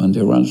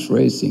endurance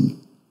racing.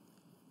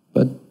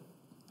 But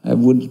I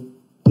would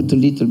put a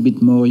little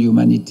bit more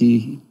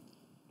humanity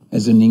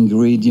as an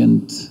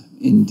ingredient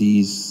in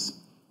these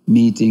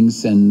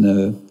meetings, and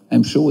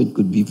I'm sure it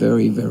could be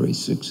very, very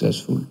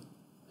successful.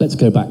 Let's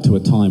go back to a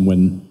time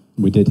when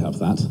we did have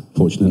that,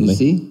 fortunately. You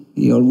see,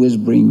 he always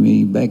brings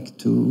me back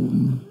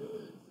to...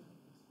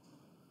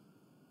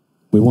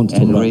 We want to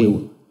talk Henry.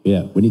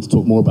 about... we need to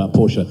talk more about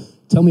Porsche.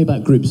 Tell me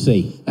about Group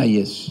C. Ah,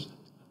 yes.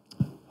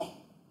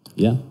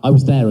 Yeah, I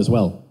was there as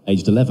well,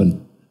 aged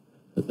 11,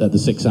 at the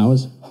 6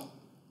 hours.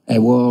 I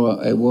wore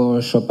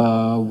a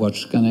Chopard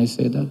watch, can I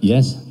say that?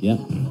 Yes, yeah.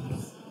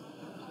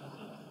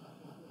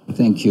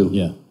 Thank you.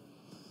 Yeah.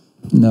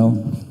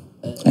 No,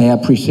 I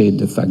appreciate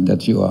the fact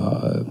that you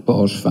are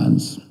Porsche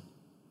fans,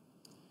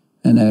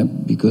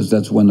 and because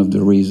that's one of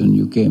the reasons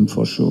you came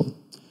for sure.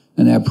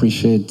 And I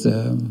appreciate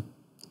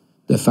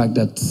the fact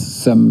that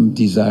some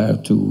desire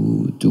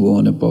to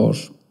own a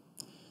Porsche,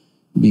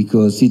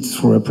 because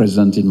it's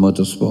represented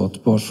motorsport.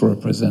 Porsche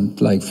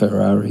represent like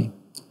Ferrari,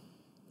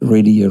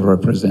 really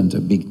represent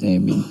a big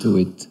name into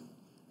it,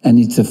 and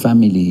it's a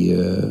family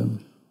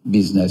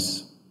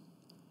business.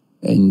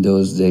 In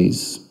those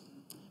days,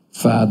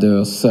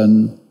 father,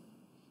 son,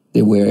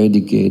 they were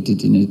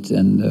educated in it,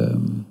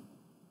 and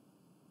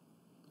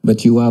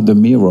but you are the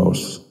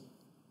mirrors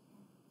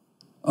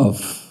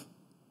of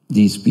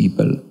these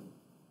people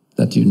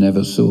that you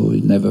never saw,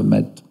 you never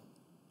met.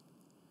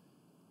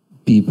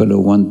 People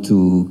who want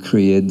to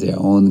create their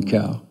own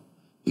car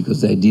because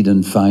they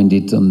didn't find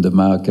it on the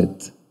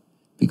market,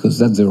 because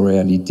that's the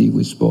reality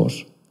with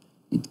Porsche.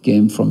 It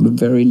came from a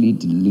very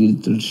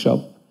little shop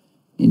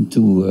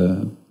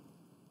into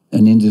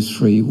an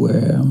industry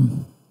where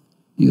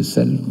you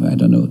sell, I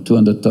don't know,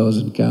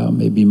 200,000 cars,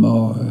 maybe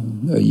more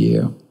a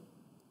year.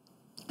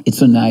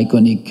 It's an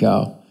iconic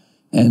car,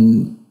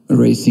 and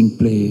racing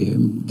play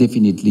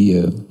definitely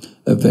a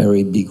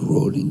very big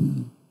role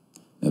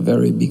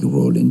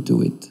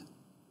into it.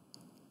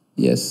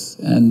 Yes,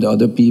 and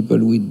other people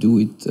will do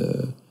it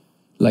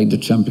like the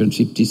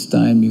championship this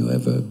time. You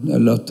have a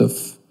lot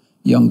of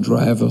young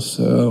drivers,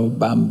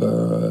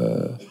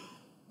 Bamber,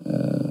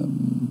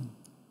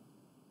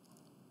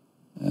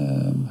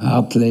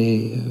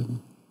 Hartley,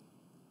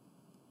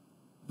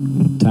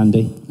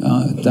 Tandy.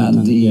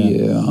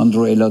 Tandy,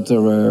 Andre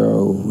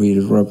Lotterer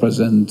will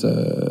represent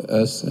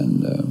us,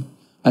 and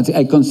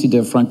I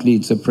consider, frankly,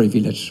 it's a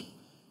privilege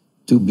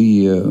to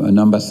be an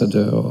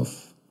ambassador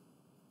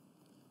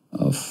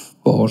of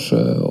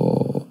Porsche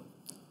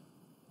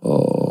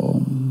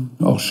or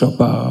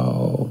Chopard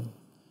or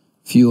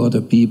few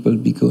other people,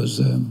 because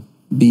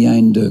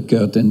behind the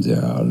curtain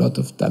there are a lot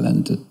of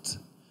talented,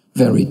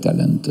 very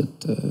talented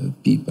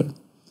people.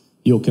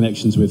 Your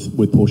connections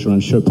with Porsche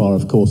and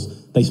Chopard, of course,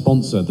 they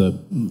sponsor the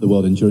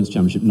World Endurance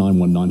Championship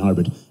 919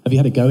 Hybrid. Have you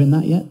had a go in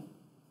that yet?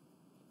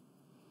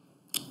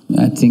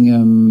 I think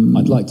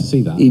I'd like to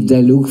see that. If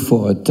they look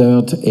for a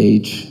third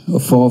age or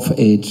fourth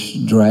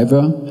age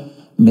driver,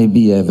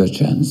 maybe I have a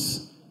chance.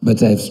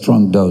 But I have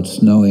strong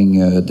doubts, knowing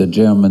the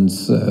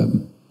Germans. I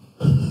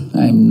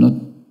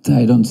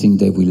don't think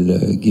they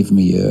will give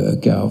me a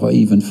car,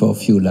 even for a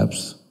few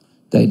laps.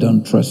 They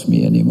don't trust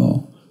me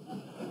anymore.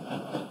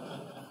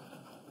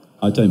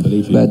 I don't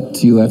believe you.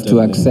 But you have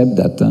to accept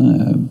that.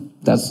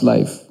 That's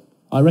life.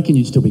 I reckon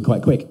you'd still be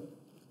quite quick.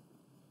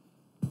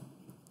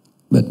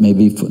 But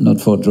maybe not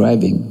for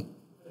driving.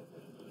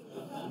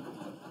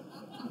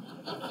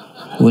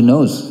 Who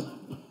knows?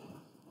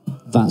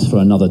 That's for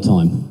another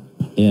time.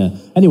 Yeah.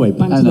 Anyway,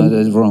 back to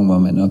that's the wrong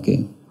moment.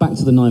 Okay. Back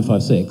to the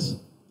 956.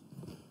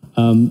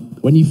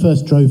 When you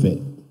first drove it,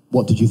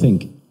 what did you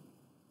think?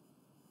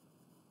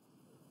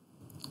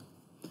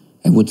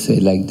 I would say,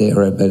 like the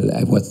rebel,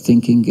 I was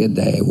thinking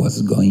that I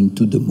was going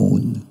to the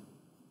moon.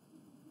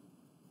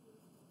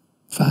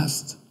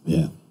 Fast.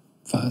 Yeah.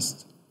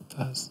 Fast.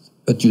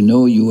 But you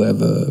know you have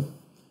the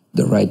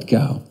right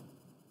car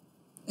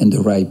and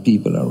the right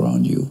people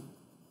around you.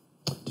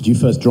 Did you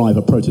first drive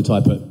a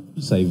prototype at,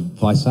 say,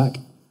 Weissach?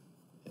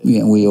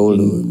 Yeah, we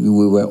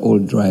were all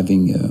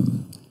driving.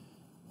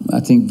 I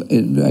think,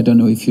 I don't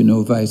know if you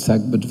know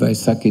Weissach, but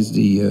Weissach is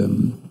the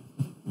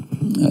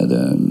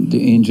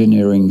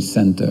engineering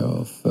center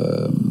of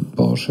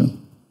Porsche.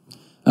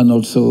 And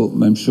also,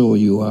 I'm sure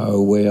you are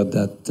aware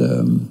that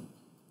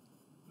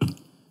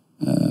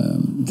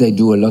they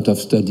do a lot of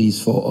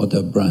studies for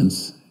other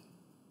brands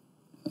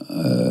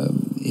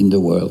in the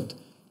world,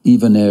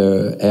 even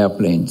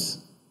airplanes.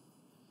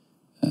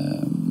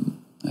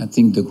 I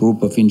think the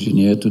group of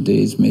engineers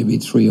today is maybe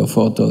 3,000 or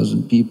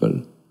 4,000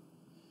 people.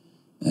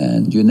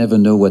 And you never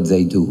know what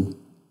they do.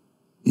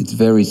 It's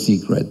very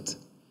secret.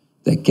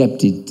 They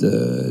kept it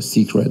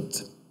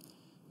secret.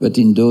 But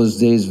in those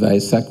days,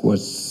 Weissach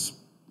was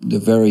the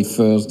very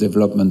first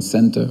development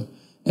center,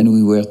 and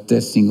we were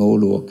testing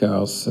all our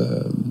cars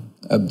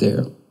up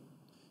there.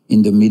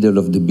 In the middle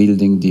of the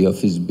building, the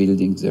office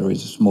building, there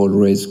is a small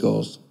race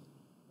course.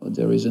 Oh,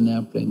 there is an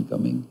airplane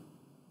coming.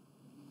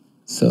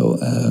 So,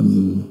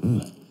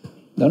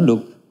 don't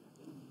look.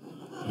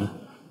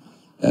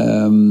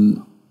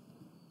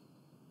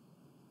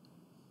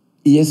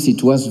 Yes,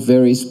 it was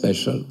very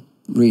special,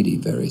 really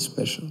very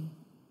special.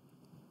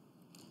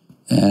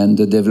 And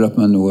the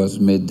development was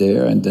made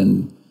there, and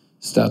then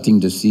starting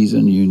the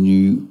season, you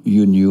knew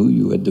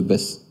you had the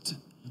best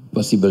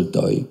possible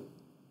toy.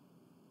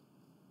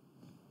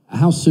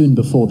 How soon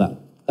before that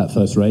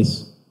first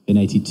race in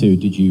 '82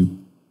 did you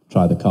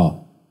try the car?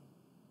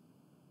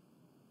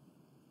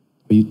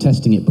 Were you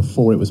testing it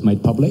before it was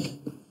made public?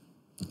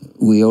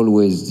 We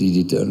always did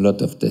it, a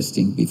lot of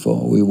testing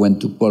before. We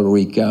went to Paul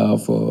Ricard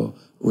for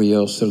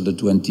rehearsal, the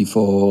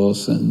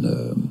 24s, and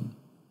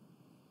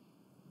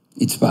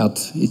it's part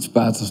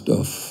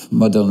of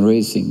modern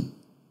racing.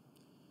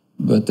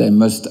 But I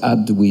must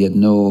add, we had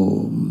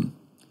no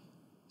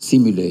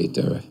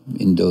simulator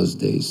in those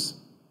days.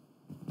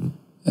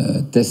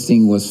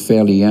 Testing was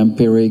fairly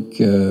empiric,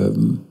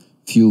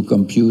 few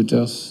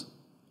computers,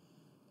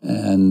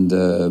 and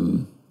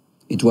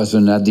it was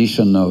an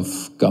addition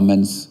of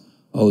comments,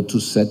 how to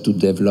set to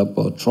develop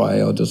or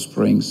try out the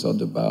springs or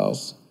the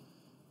bars,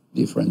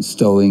 different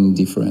stowing,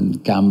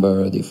 different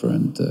camber,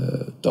 different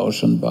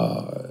torsion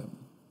bar,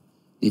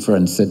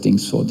 different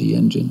settings for the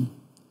engine.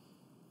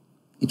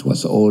 It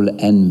was all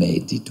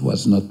handmade. It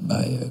was not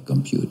by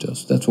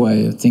computers. That's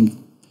why I think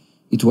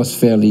it was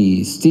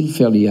still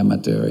fairly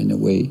amateur in a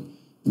way,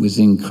 with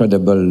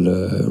incredible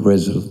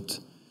result.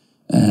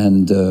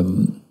 And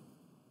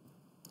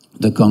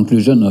the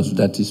conclusion of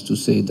that is to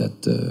say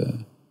that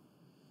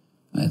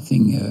I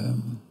think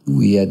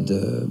we had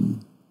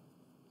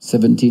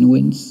 17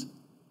 wins,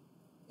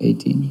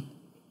 18.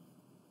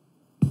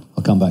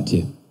 I'll come back to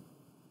you.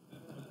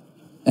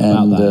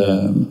 And That,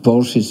 yeah.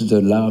 Porsche is the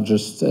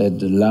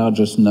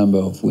largest number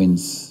of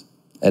wins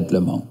at Le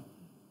Mans.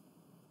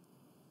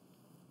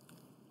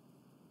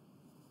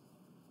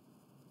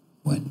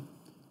 When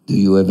Do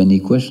you have any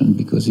questions?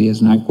 Because he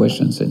has no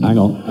questions anymore. Hang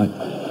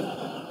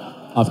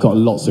on. I've got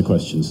lots of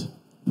questions.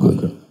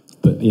 Good.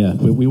 But yeah,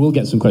 we will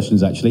get some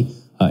questions actually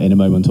in a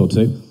moment or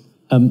two.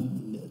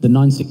 The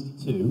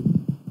 962,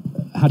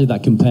 how did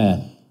that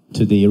compare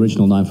to the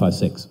original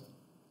 956?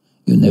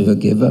 You never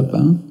gave up,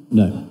 huh?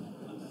 No.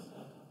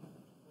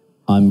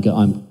 I'm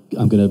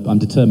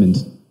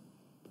determined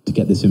to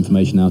get this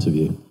information out of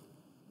you.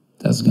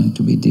 That's going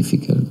to be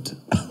difficult.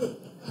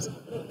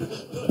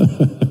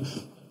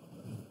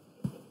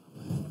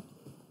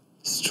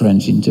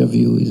 Strange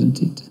interview,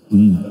 isn't it?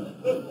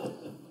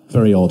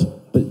 Very odd,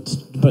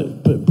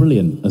 but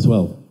brilliant as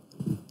well.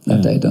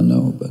 That I don't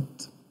know,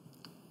 but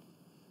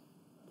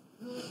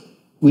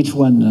which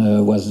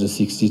one was the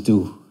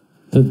 62?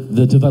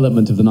 The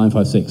development of the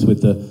 956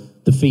 with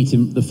the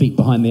feet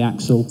behind the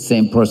axle.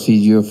 Same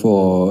procedure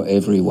for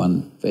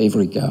everyone, for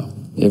every car,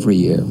 every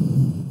year.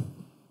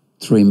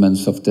 3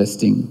 months of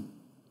testing,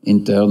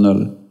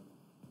 internal,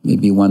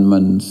 maybe 1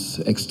 month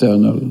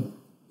external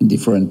in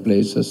different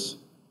places,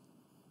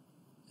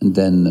 and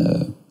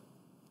then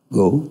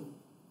go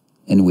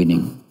and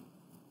winning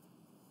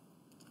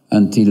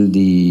until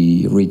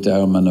the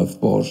retirement of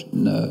Porsche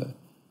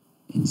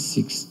in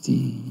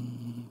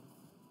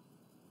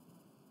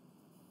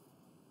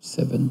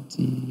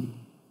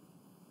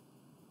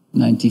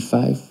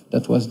 95.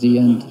 That was the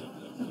end.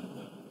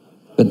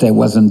 But I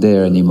wasn't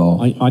there anymore.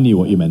 I knew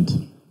what you meant.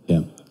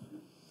 Yeah.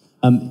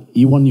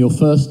 You won your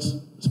first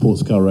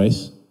sports car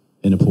race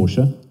in a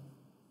Porsche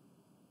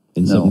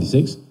in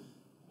 '76,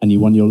 and you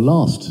won your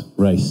last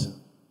race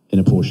in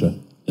a Porsche.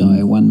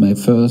 I won my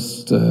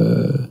first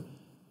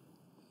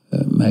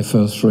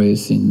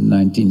race in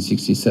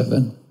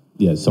 1967.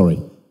 Yeah, sorry.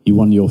 You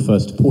won your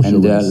first Porsche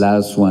and race. And the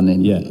last one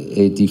in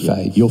 85.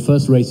 Yeah. Your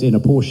first race in a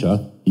Porsche,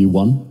 you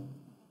won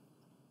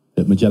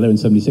at Mugello in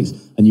 '76,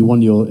 and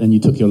you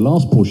took your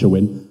last Porsche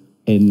win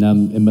in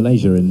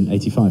Malaysia in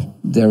 '85.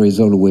 There is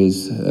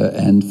always an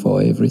end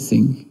for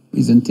everything,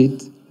 isn't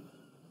it?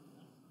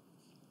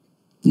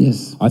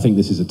 Yes. I think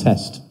this is a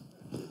test.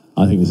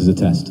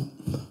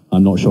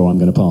 I'm not sure I'm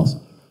going to pass.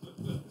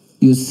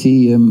 You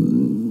see,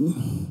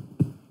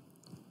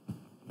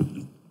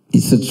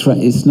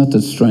 it's not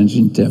a strange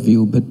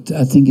interview, but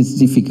I think it's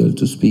difficult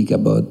to speak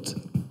about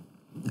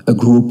a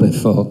group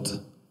effort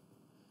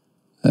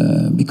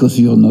because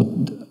you're not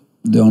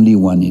the only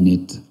one in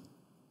it.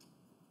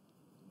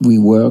 We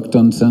worked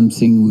on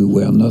something, we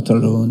were not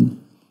alone.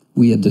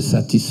 We had the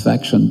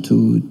satisfaction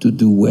to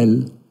do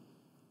well.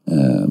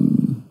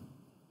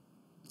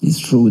 It's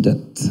true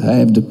that I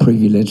have the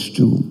privilege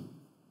to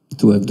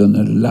have done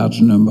a large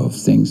number of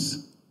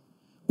things,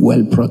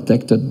 well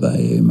protected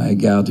by my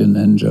guardian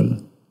angel.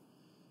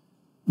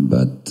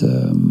 But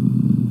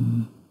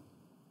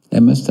I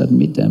must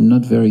admit I'm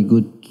not very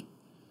good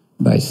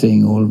by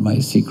saying all my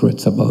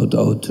secrets about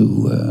how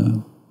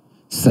to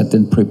set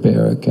and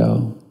prepare a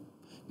car.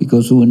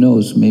 Because who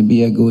knows,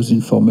 maybe I goes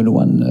in Formula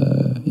One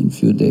in a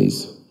few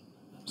days.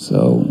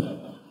 So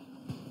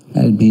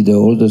I'll be the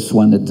oldest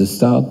one at the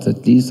start.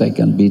 At least I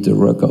can beat the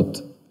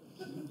record.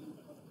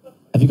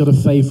 Have you got a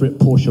favourite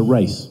Porsche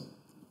race?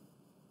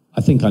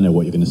 I think I know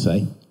what you're going to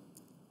say.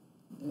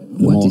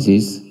 What it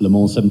is? Le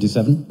Mans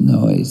 '77?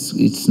 No,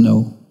 it's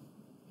no.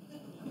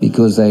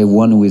 Because I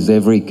won with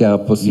every car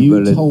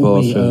possible at Porsche. You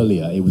told me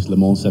earlier it was Le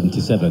Mans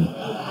 '77.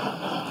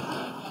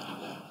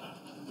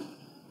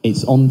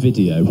 It's on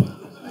video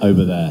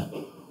over there.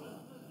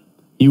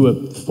 You were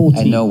 14.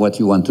 I know what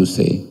you want to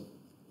say.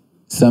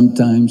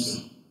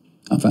 Sometimes,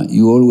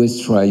 you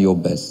always try your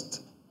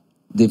best.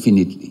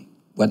 Definitely.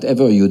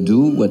 Whatever you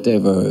do,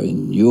 whatever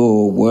in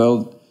your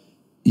world,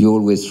 you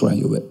always try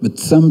your best. But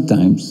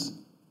sometimes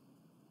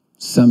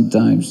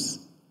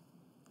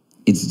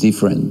it's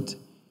different.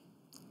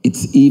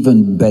 It's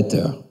even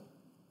better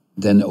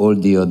than all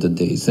the other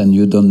days, and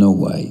you don't know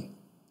why.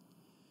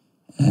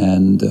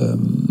 And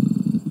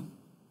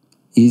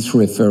he's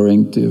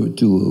referring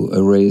to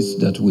a race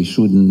that we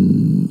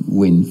shouldn't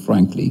win,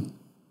 frankly.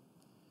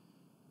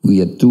 We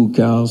had 2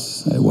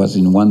 cars. I was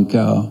in 1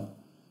 car.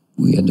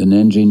 We had an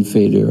engine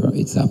failure.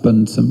 It's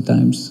happened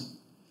sometimes.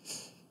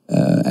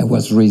 I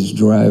was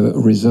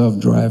reserve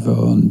driver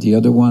on the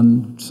other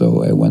one,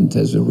 so I went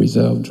as a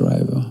reserve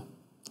driver.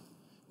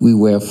 We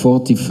were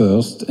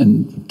 41st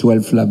and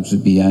 12 laps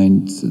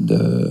behind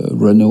the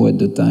Renault at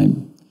the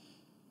time.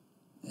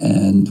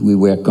 And we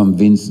were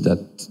convinced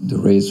that the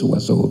race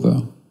was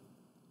over.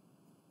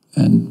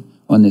 And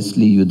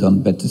honestly, you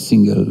don't bet a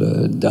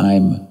single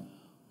dime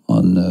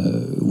on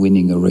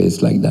winning a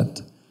race like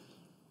that.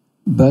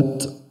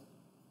 But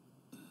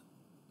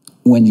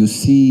when you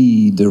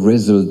see the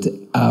result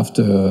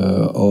after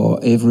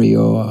every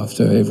hour,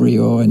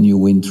 and you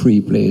win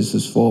 3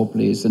 places, 4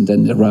 places, and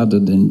then rather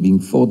than being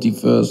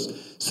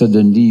 41st,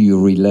 suddenly you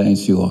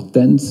realize you are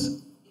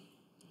 10th,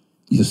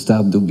 you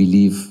start to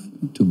believe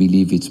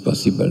it's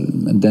possible.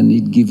 And then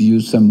it gives you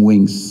some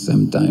wings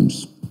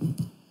sometimes.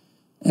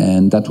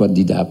 And that's what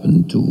did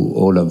happen to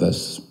all of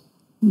us.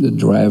 The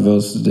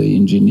drivers, the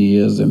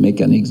engineers, the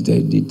mechanics,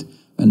 they did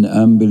an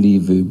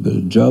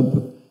unbelievable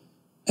job.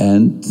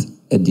 And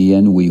at the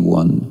end we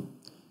won.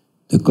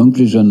 The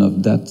conclusion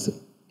of that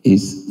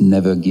is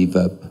never give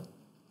up.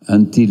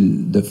 Until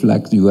the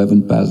flag, you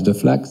haven't passed the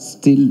flag,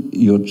 still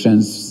your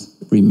chance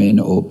remain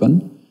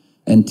open.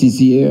 And this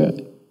year,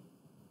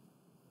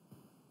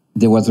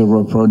 there was a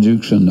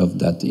reproduction of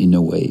that in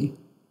a way.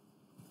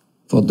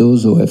 For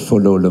those who have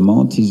followed Le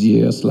Mans these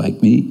years,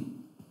 like me,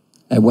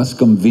 I was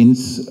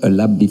convinced a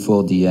lap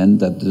before the end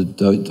that the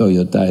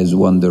Toyota has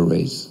won the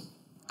race.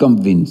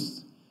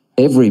 Convinced.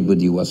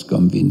 Everybody was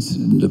convinced.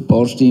 The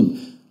Porsche team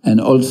and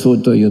also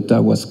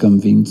Toyota was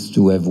convinced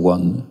to have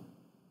won.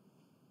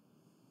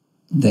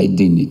 They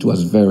didn't. It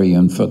was very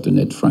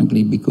unfortunate,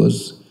 frankly,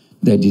 because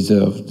they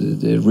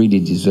really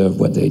deserved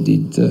what they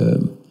did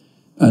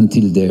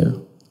until there.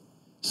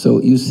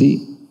 So you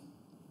see,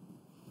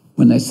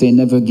 when I say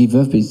never give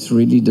up, it's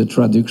really the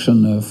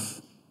traduction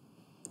of,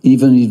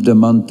 even if the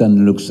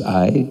mountain looks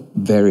high,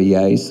 very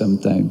high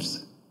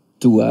sometimes,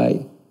 too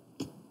high,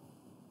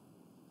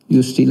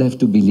 you still have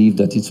to believe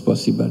that it's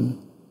possible.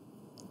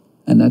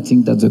 And I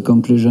think that's the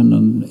conclusion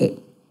on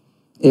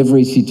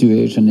every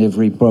situation,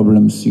 every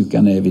problems you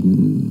can have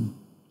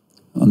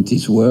on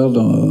this world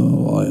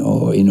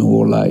or in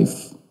our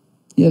life.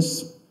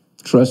 Yes,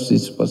 trust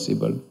is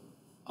possible.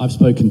 I've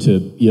spoken to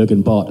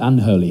Jürgen Bart and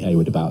Hurley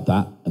Hayward about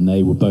that, and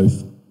they were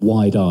both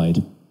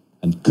wide-eyed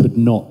and could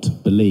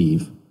not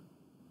believe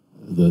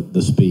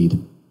the speed,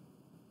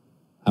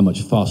 how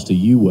much faster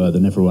you were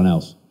than everyone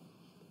else.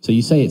 So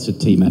you say it's a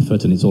team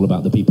effort and it's all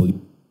about the people,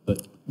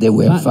 but they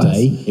were that fast.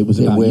 Day, it was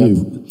about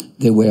you.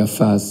 They were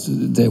fast.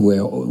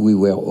 We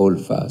were all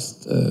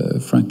fast,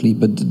 frankly.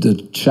 But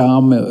the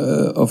charm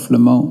of Le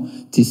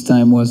Mans this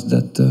time was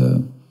that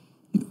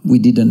we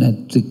didn't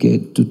have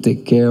to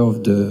take care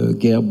of the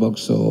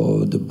gearbox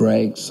or the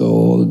brakes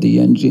or the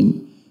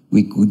engine.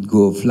 We could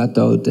go flat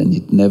out, and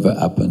it never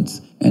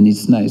happens. And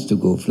it's nice to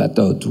go flat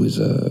out with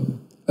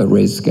a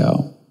race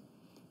car.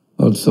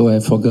 Also, I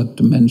forgot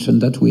to mention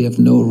that we have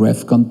no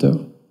ref counter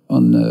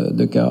on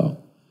the car.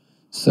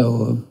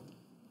 So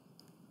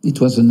it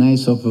was a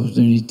nice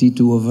opportunity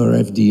to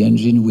over-rev the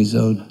engine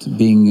without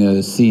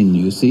being seen,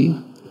 you see.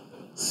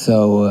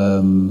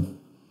 So...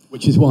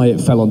 which is why it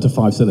fell onto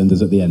 5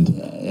 cylinders at the end.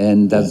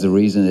 And that's the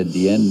reason at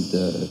the end,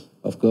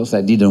 of course,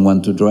 I didn't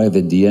want to drive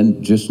at the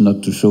end, just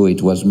not to show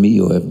it was me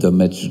who have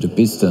damaged the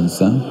pistons.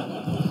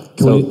 Huh?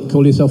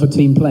 Call yourself a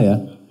team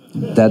player?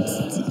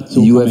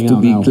 You have to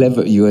be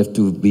clever. You have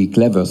to be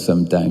clever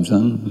sometimes,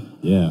 huh?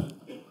 Yeah.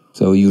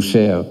 So you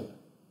share.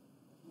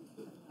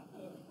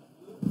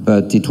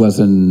 But it was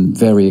a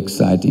very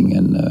exciting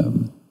and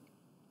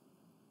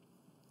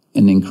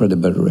an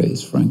incredible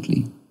race,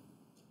 frankly.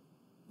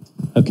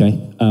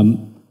 Okay.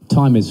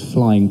 Time is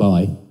flying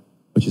by,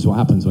 which is what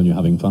happens when you're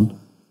having fun.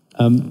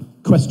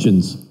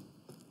 Questions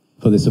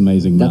for this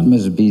amazing man? That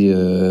must be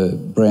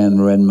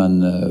Brian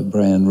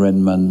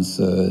Redman's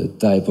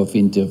type of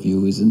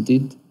interview, isn't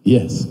it?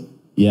 Yes.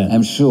 Yeah.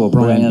 I'm sure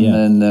Brian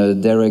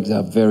and Derek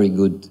are very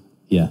good.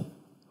 Yeah.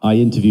 I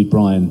interviewed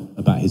Brian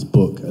about his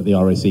book at the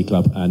RAC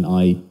Club, and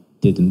I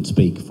didn't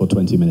speak for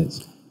 20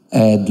 minutes. I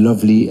had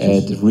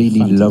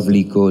really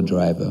lovely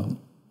co-driver.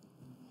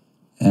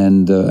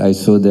 And I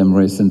saw them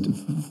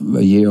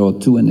a year or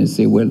two, and I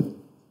say, well,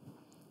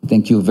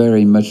 thank you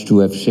very much to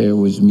have shared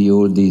with me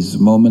all these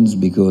moments,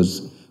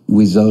 because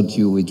without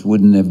you, it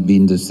wouldn't have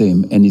been the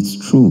same. And it's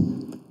true.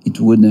 It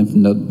wouldn't have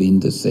not been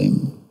the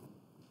same.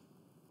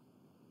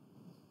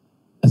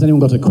 Has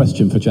anyone got a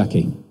question for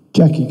Jacky?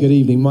 Jacky, good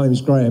evening. My name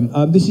is Graham.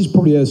 This is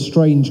probably a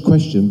strange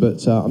question,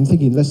 but I'm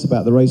thinking less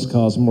about the race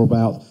cars and more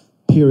about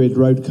period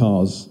road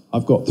cars.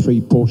 I've got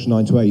 3 Porsche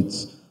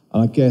 928s,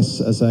 and I guess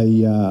as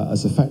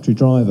a factory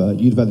driver,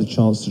 you'd have had the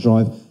chance to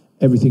drive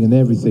everything,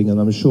 and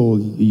I'm sure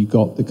you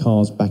got the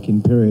cars back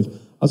in period.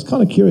 I was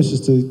kind of curious as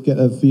to get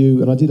a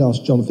view, and I did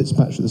ask John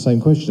Fitzpatrick the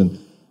same question.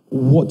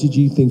 What did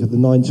you think of the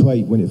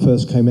 928 when it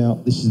first came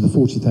out? This is the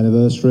 40th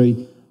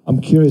anniversary. I'm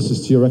curious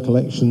as to your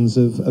recollections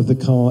of the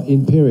car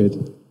in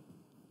period.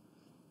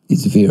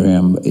 It's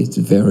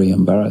very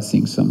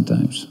embarrassing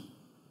sometimes.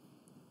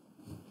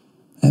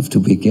 I have to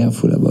be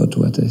careful about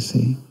what I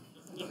say.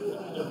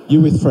 You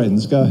with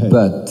friends, go ahead.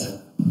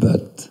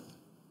 But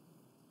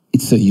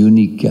it's a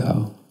unique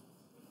car.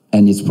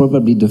 And it's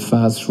probably the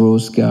fast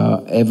race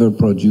car ever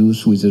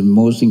produced with the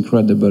most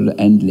incredible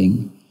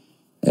handling.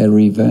 I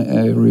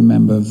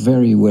remember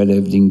very well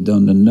having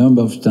done a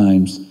number of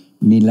times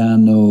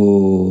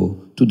Milano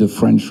to the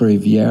French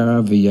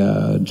Riviera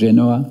via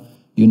Genoa.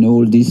 You know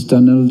all these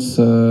tunnels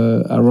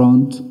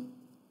around?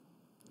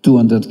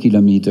 200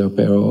 kilometers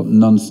per hour,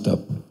 non-stop.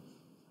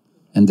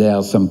 And there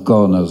are some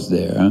corners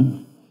there, huh?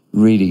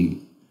 Really.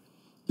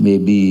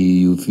 Maybe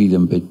you feel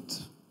a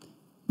bit...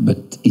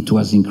 But it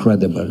was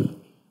incredible.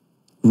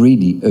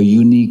 Really, a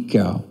unique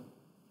car.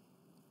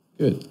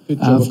 Good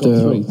job, I've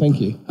got 3,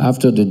 thank you.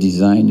 After the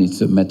design,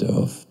 it's a matter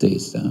of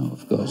taste,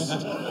 of course.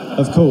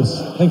 Of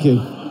course, thank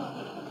you.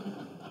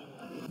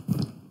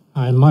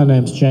 Hi, my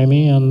name's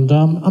Jamie, and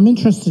I'm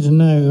interested to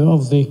know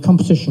of the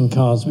competition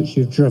cars which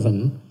you've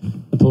driven,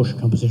 the Porsche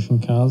competition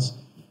cars,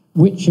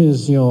 which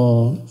is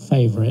your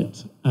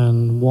favourite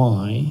and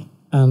why?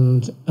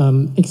 And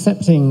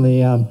accepting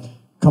the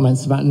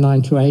comments about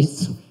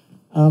 928s,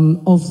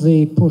 of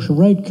the Porsche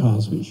road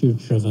cars which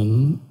you've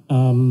driven,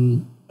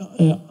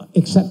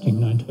 accepting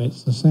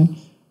 928s, I say,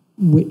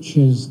 which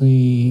is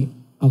the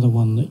other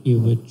one that you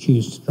would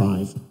choose to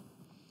drive?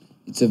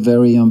 It's a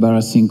very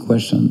embarrassing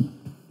question.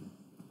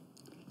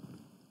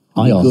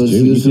 I asked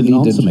you didn't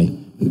answer me.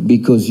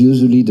 Because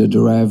usually the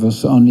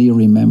drivers only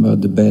remember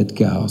the bad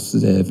cars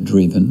they have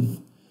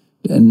driven.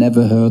 I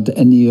never heard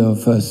any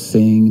of us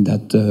saying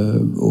that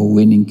our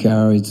winning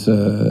car is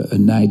a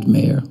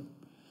nightmare.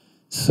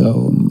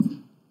 So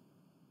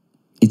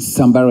it's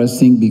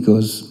embarrassing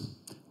because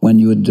when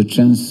you had the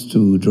chance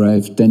to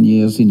drive 10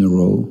 years in a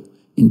row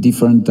in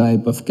different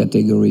type of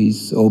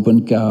categories,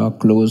 open car,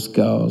 closed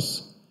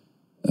cars,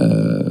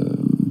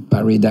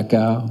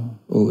 Paris-Dakar,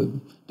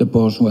 the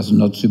Porsche was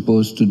not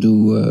supposed to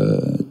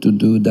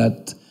do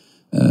that.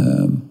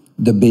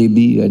 The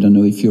baby, I don't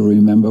know if you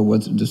remember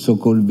what the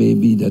so-called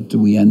baby that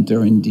we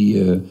enter in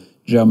the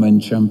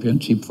German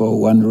championship for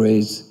one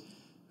race.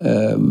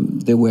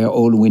 They were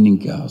all winning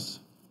cars.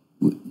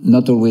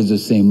 Not always the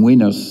same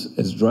winners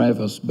as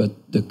drivers, but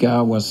the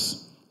car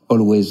was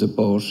always a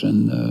Porsche,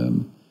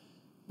 and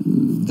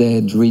they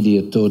had really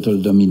a total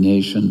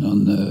domination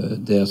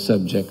on their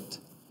subject.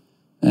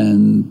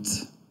 And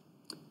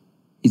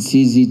it's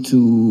easy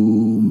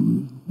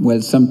to,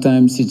 well,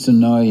 sometimes it's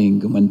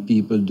annoying when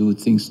people do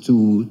things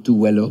too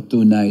well or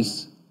too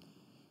nice,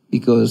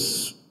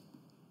 because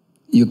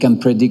you can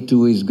predict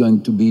who is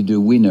going to be the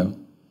winner.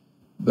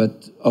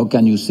 But how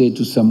can you say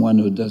to someone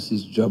who does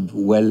his job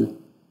well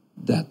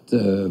that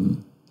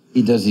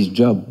he does his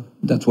job?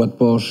 That's what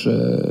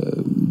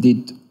Porsche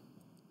did.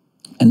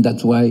 And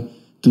that's why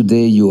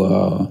today you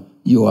are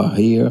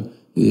here,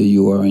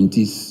 you are in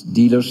this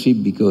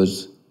dealership,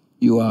 because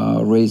you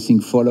are racing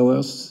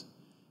followers.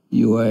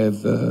 You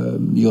have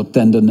your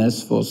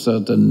tenderness for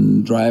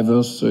certain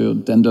drivers, your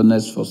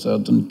tenderness for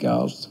certain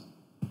cars.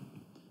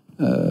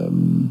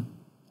 And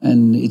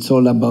it's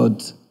all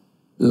about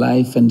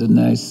life and a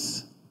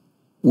nice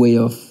way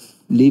of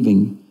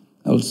living.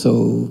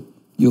 Also,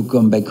 you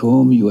come back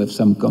home, you have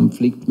some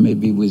conflict,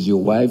 maybe with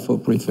your wife, or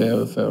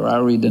prefer a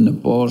Ferrari than a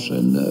Porsche,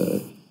 and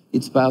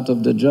it's part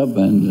of the job.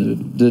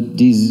 And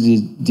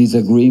this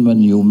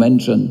disagreement you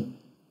mentioned,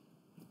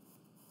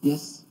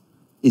 yes,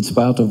 it's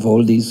part of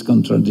all these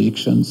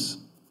contradictions.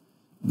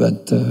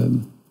 But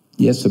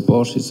yes, a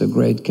Porsche is a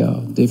great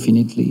car,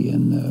 definitely,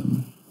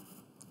 and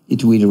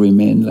it will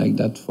remain like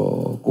that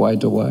for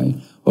quite a while,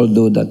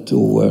 although that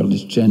world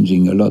is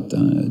changing a lot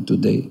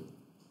today.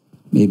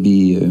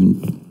 Maybe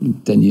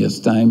in 10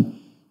 years' time,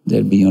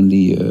 there'll be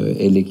only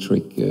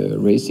electric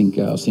racing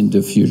cars in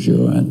the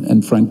future,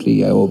 and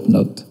frankly, I hope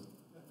not.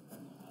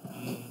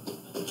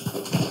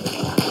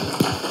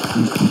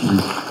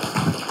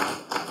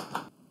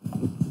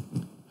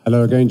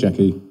 Hello again,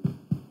 Jacky.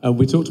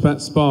 We talked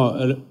about Spa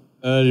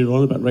earlier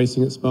on, about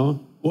racing at Spa.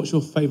 What's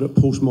your favourite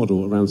Porsche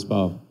model around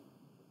Spa?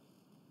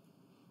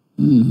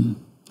 You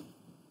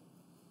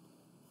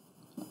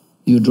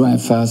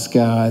drive fast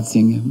car, I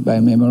think, by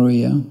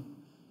memory, yeah?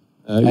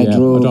 I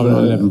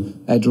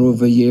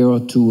drove a year or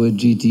two a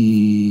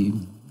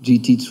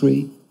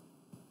GT3.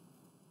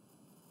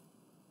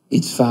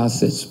 It's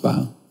fast at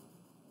Spa.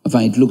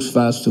 Enfin, it looks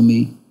fast to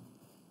me.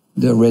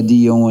 The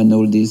Redillon and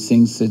all these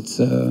things, it's...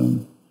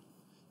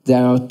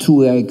 there are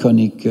two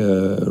iconic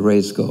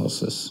race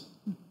courses,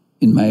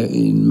 in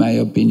my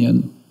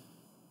opinion.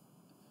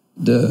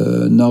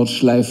 The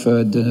Nordschleife,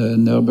 the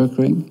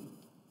Nürburgring,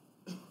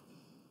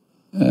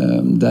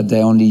 that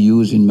they only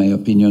use, in my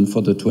opinion,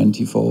 for the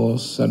 24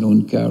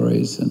 saloon car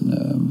race,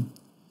 and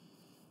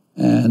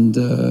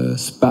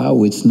Spa,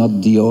 it's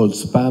not the old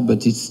Spa,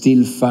 but it's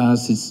still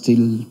fast. It's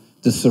still,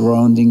 the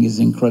surrounding is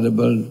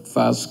incredible,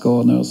 fast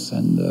corners,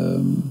 and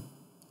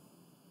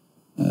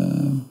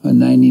a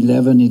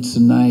 911. It's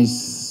a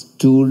nice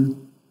tool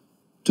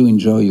to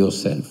enjoy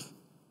yourself,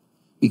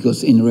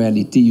 because in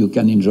reality you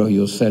can enjoy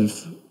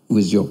yourself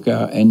with your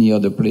car any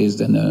other place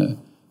than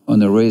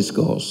on a race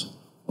course,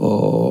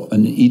 or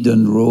an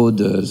hidden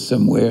road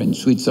somewhere in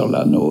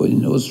Switzerland or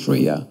in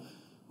Austria,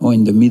 or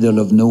in the middle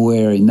of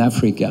nowhere in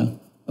Africa.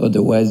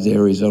 Otherwise,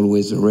 there is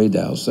always a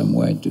radar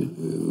somewhere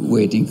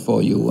waiting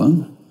for you.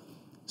 Huh?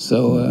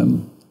 So,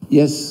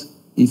 yes,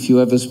 if you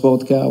have a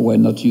sport car, why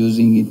not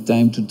using it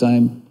time to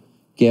time,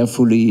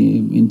 carefully,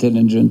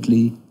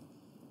 intelligently,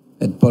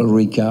 at Paul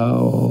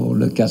Ricard or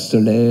Le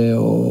Castellet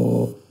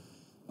or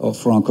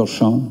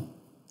Francorchamps.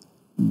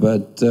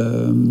 But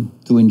to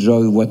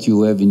enjoy what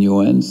you have in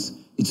your hands,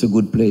 it's a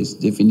good place,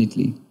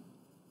 definitely.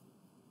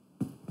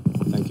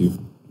 Thank you.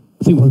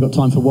 I think we've got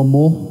time for one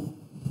more.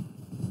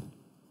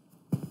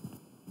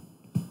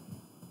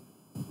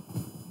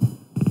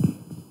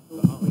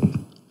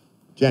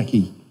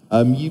 Jacky,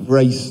 you've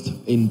raced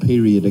in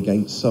period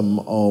against some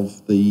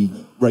of the,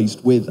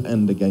 raced with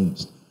and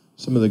against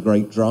some of the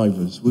great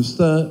drivers. Was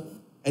there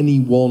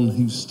anyone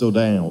who stood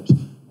out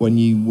when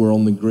you were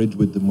on the grid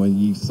with them, when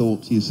you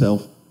thought to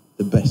yourself,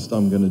 the best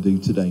I'm going to do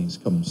today is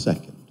come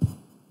second?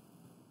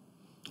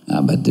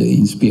 But the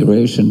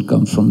inspiration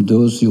comes from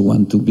those you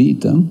want to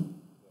beat. Huh?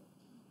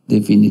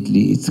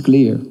 Definitely, it's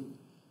clear.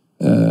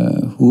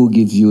 Who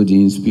gives you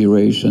the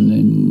inspiration?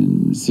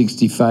 In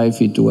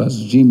 65, it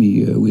was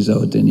Jimmy,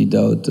 without any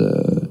doubt.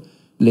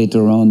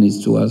 Later on,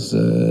 it was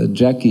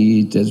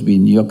Jacky. It has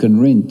been Jochen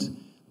Rindt.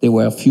 There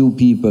were few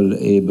people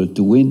able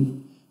to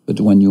win, but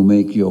when you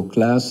make your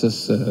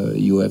classes,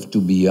 you have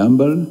to be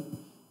humble.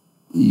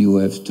 You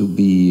have to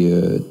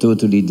be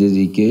totally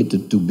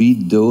dedicated to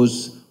beat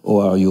those who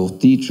are your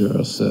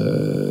teachers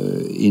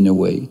in a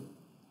way.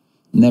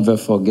 Never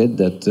forget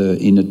that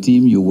in a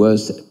team you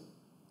was,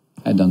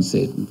 I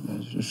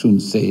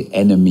shouldn't say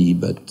enemy,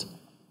 but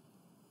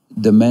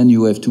the man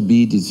you have to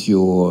beat is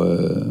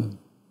your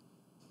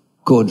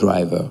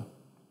co-driver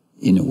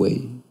in a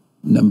way.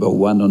 Number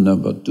one or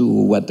number two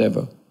or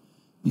whatever.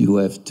 You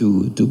have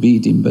to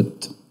beat him,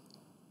 but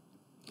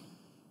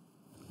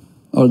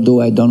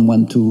although I don't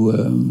like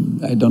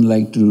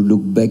to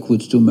look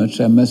backwards too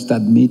much, I must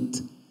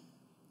admit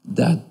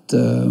that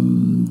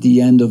the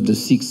end of the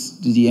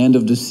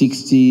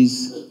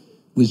 60s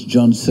with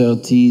John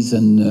Surtees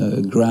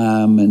and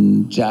Graham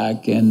and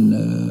Jack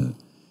and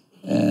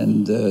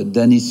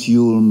Dennis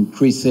Hulme,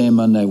 Chris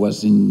Amon. I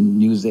was in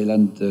New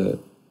Zealand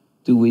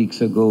 2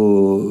 weeks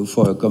ago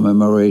for a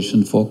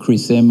commemoration for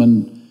Chris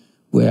Amon,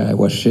 where I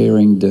was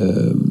sharing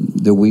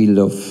the wheel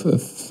of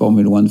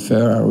Formula One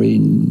Ferrari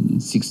in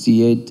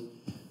 '68.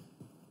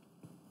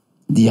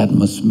 The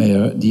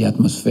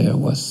atmosphere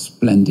was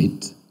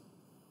splendid.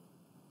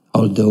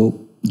 Although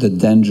the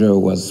danger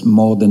was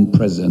more than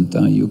present,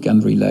 you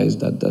can realize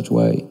that. That's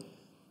why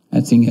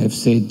I think I've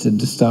said at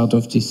the start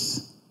of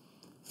this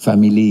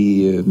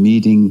family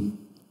meeting,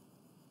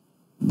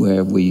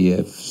 where we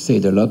have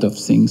said a lot of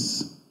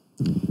things,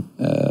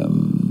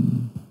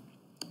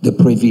 the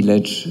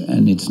privilege,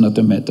 and it's not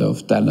a matter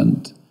of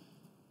talent.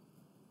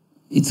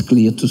 It's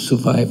clear to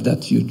survive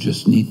that you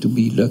just need to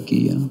be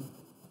lucky.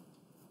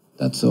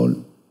 That's all.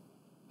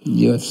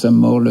 You have some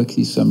more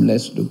lucky, some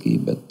less lucky,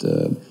 but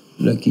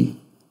lucky.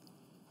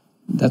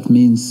 That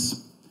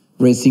means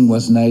racing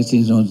was nice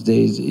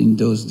in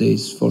those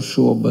days for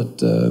sure,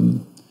 but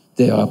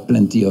there are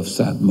plenty of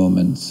sad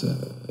moments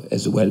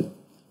as well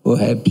who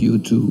help you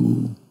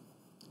to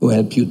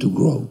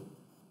grow.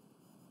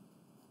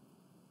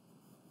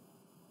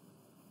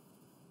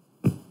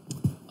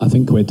 I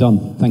think we're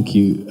done. Thank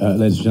you,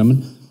 ladies and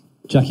gentlemen.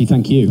 Jacky,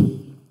 thank you.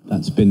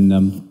 That's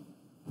been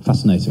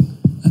fascinating.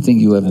 I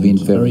think you have been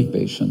very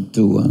patient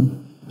too.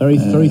 Very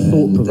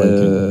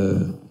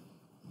thought-provoking.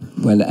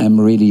 Well, I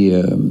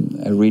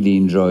really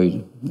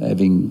enjoyed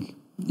having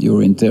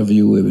your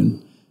interview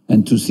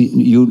and to see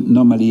you.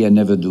 Normally, I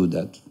never do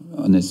that,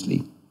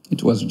 honestly.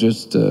 It was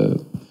just,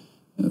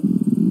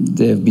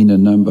 there have been a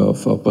number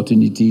of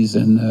opportunities,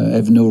 and I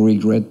have no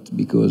regret,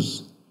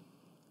 because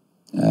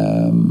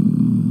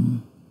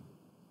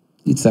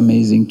it's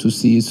amazing to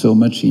see so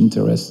much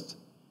interest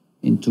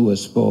into a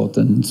sport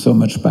and so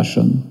much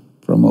passion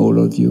from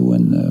all of you.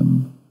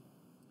 And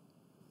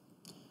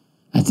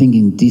I think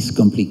in this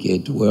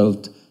complicated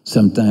world,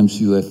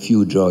 sometimes you have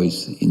few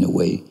joys in a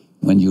way.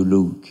 When you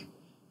look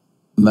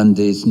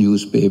Monday's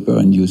newspaper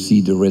and you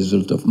see the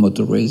result of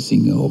motor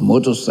racing or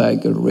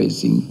motorcycle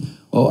racing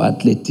or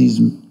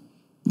athleticism,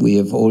 we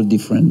have all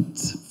different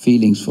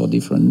feelings for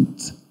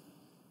different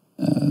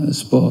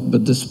sport.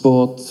 But the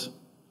sport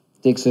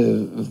takes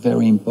a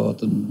very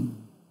important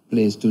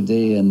place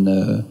today, and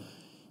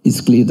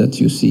it's clear that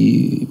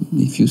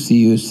if you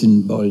see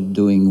Usain Bolt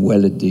doing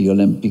well at the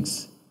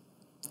Olympics,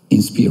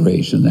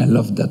 inspiration. I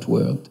love that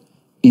word,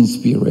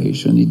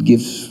 inspiration. It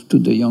gives to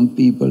the young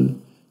people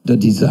the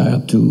desire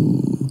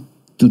to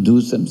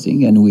do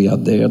something, and we are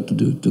there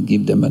to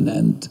give them an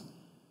hand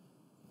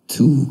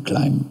to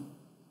climb.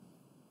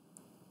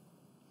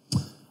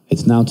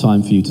 It's now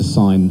time for you to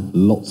sign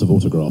lots of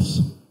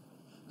autographs.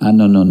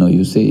 No,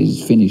 you say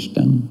it's finished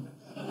then.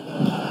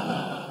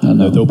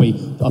 No.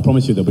 I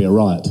promise you there'll be a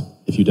riot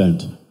if you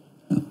don't.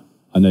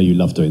 I know you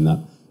love doing that.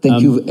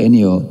 Thank you,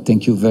 Ennio.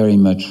 Thank you very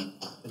much.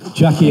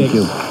 Jacky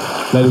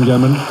Ickx, ladies and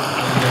gentlemen.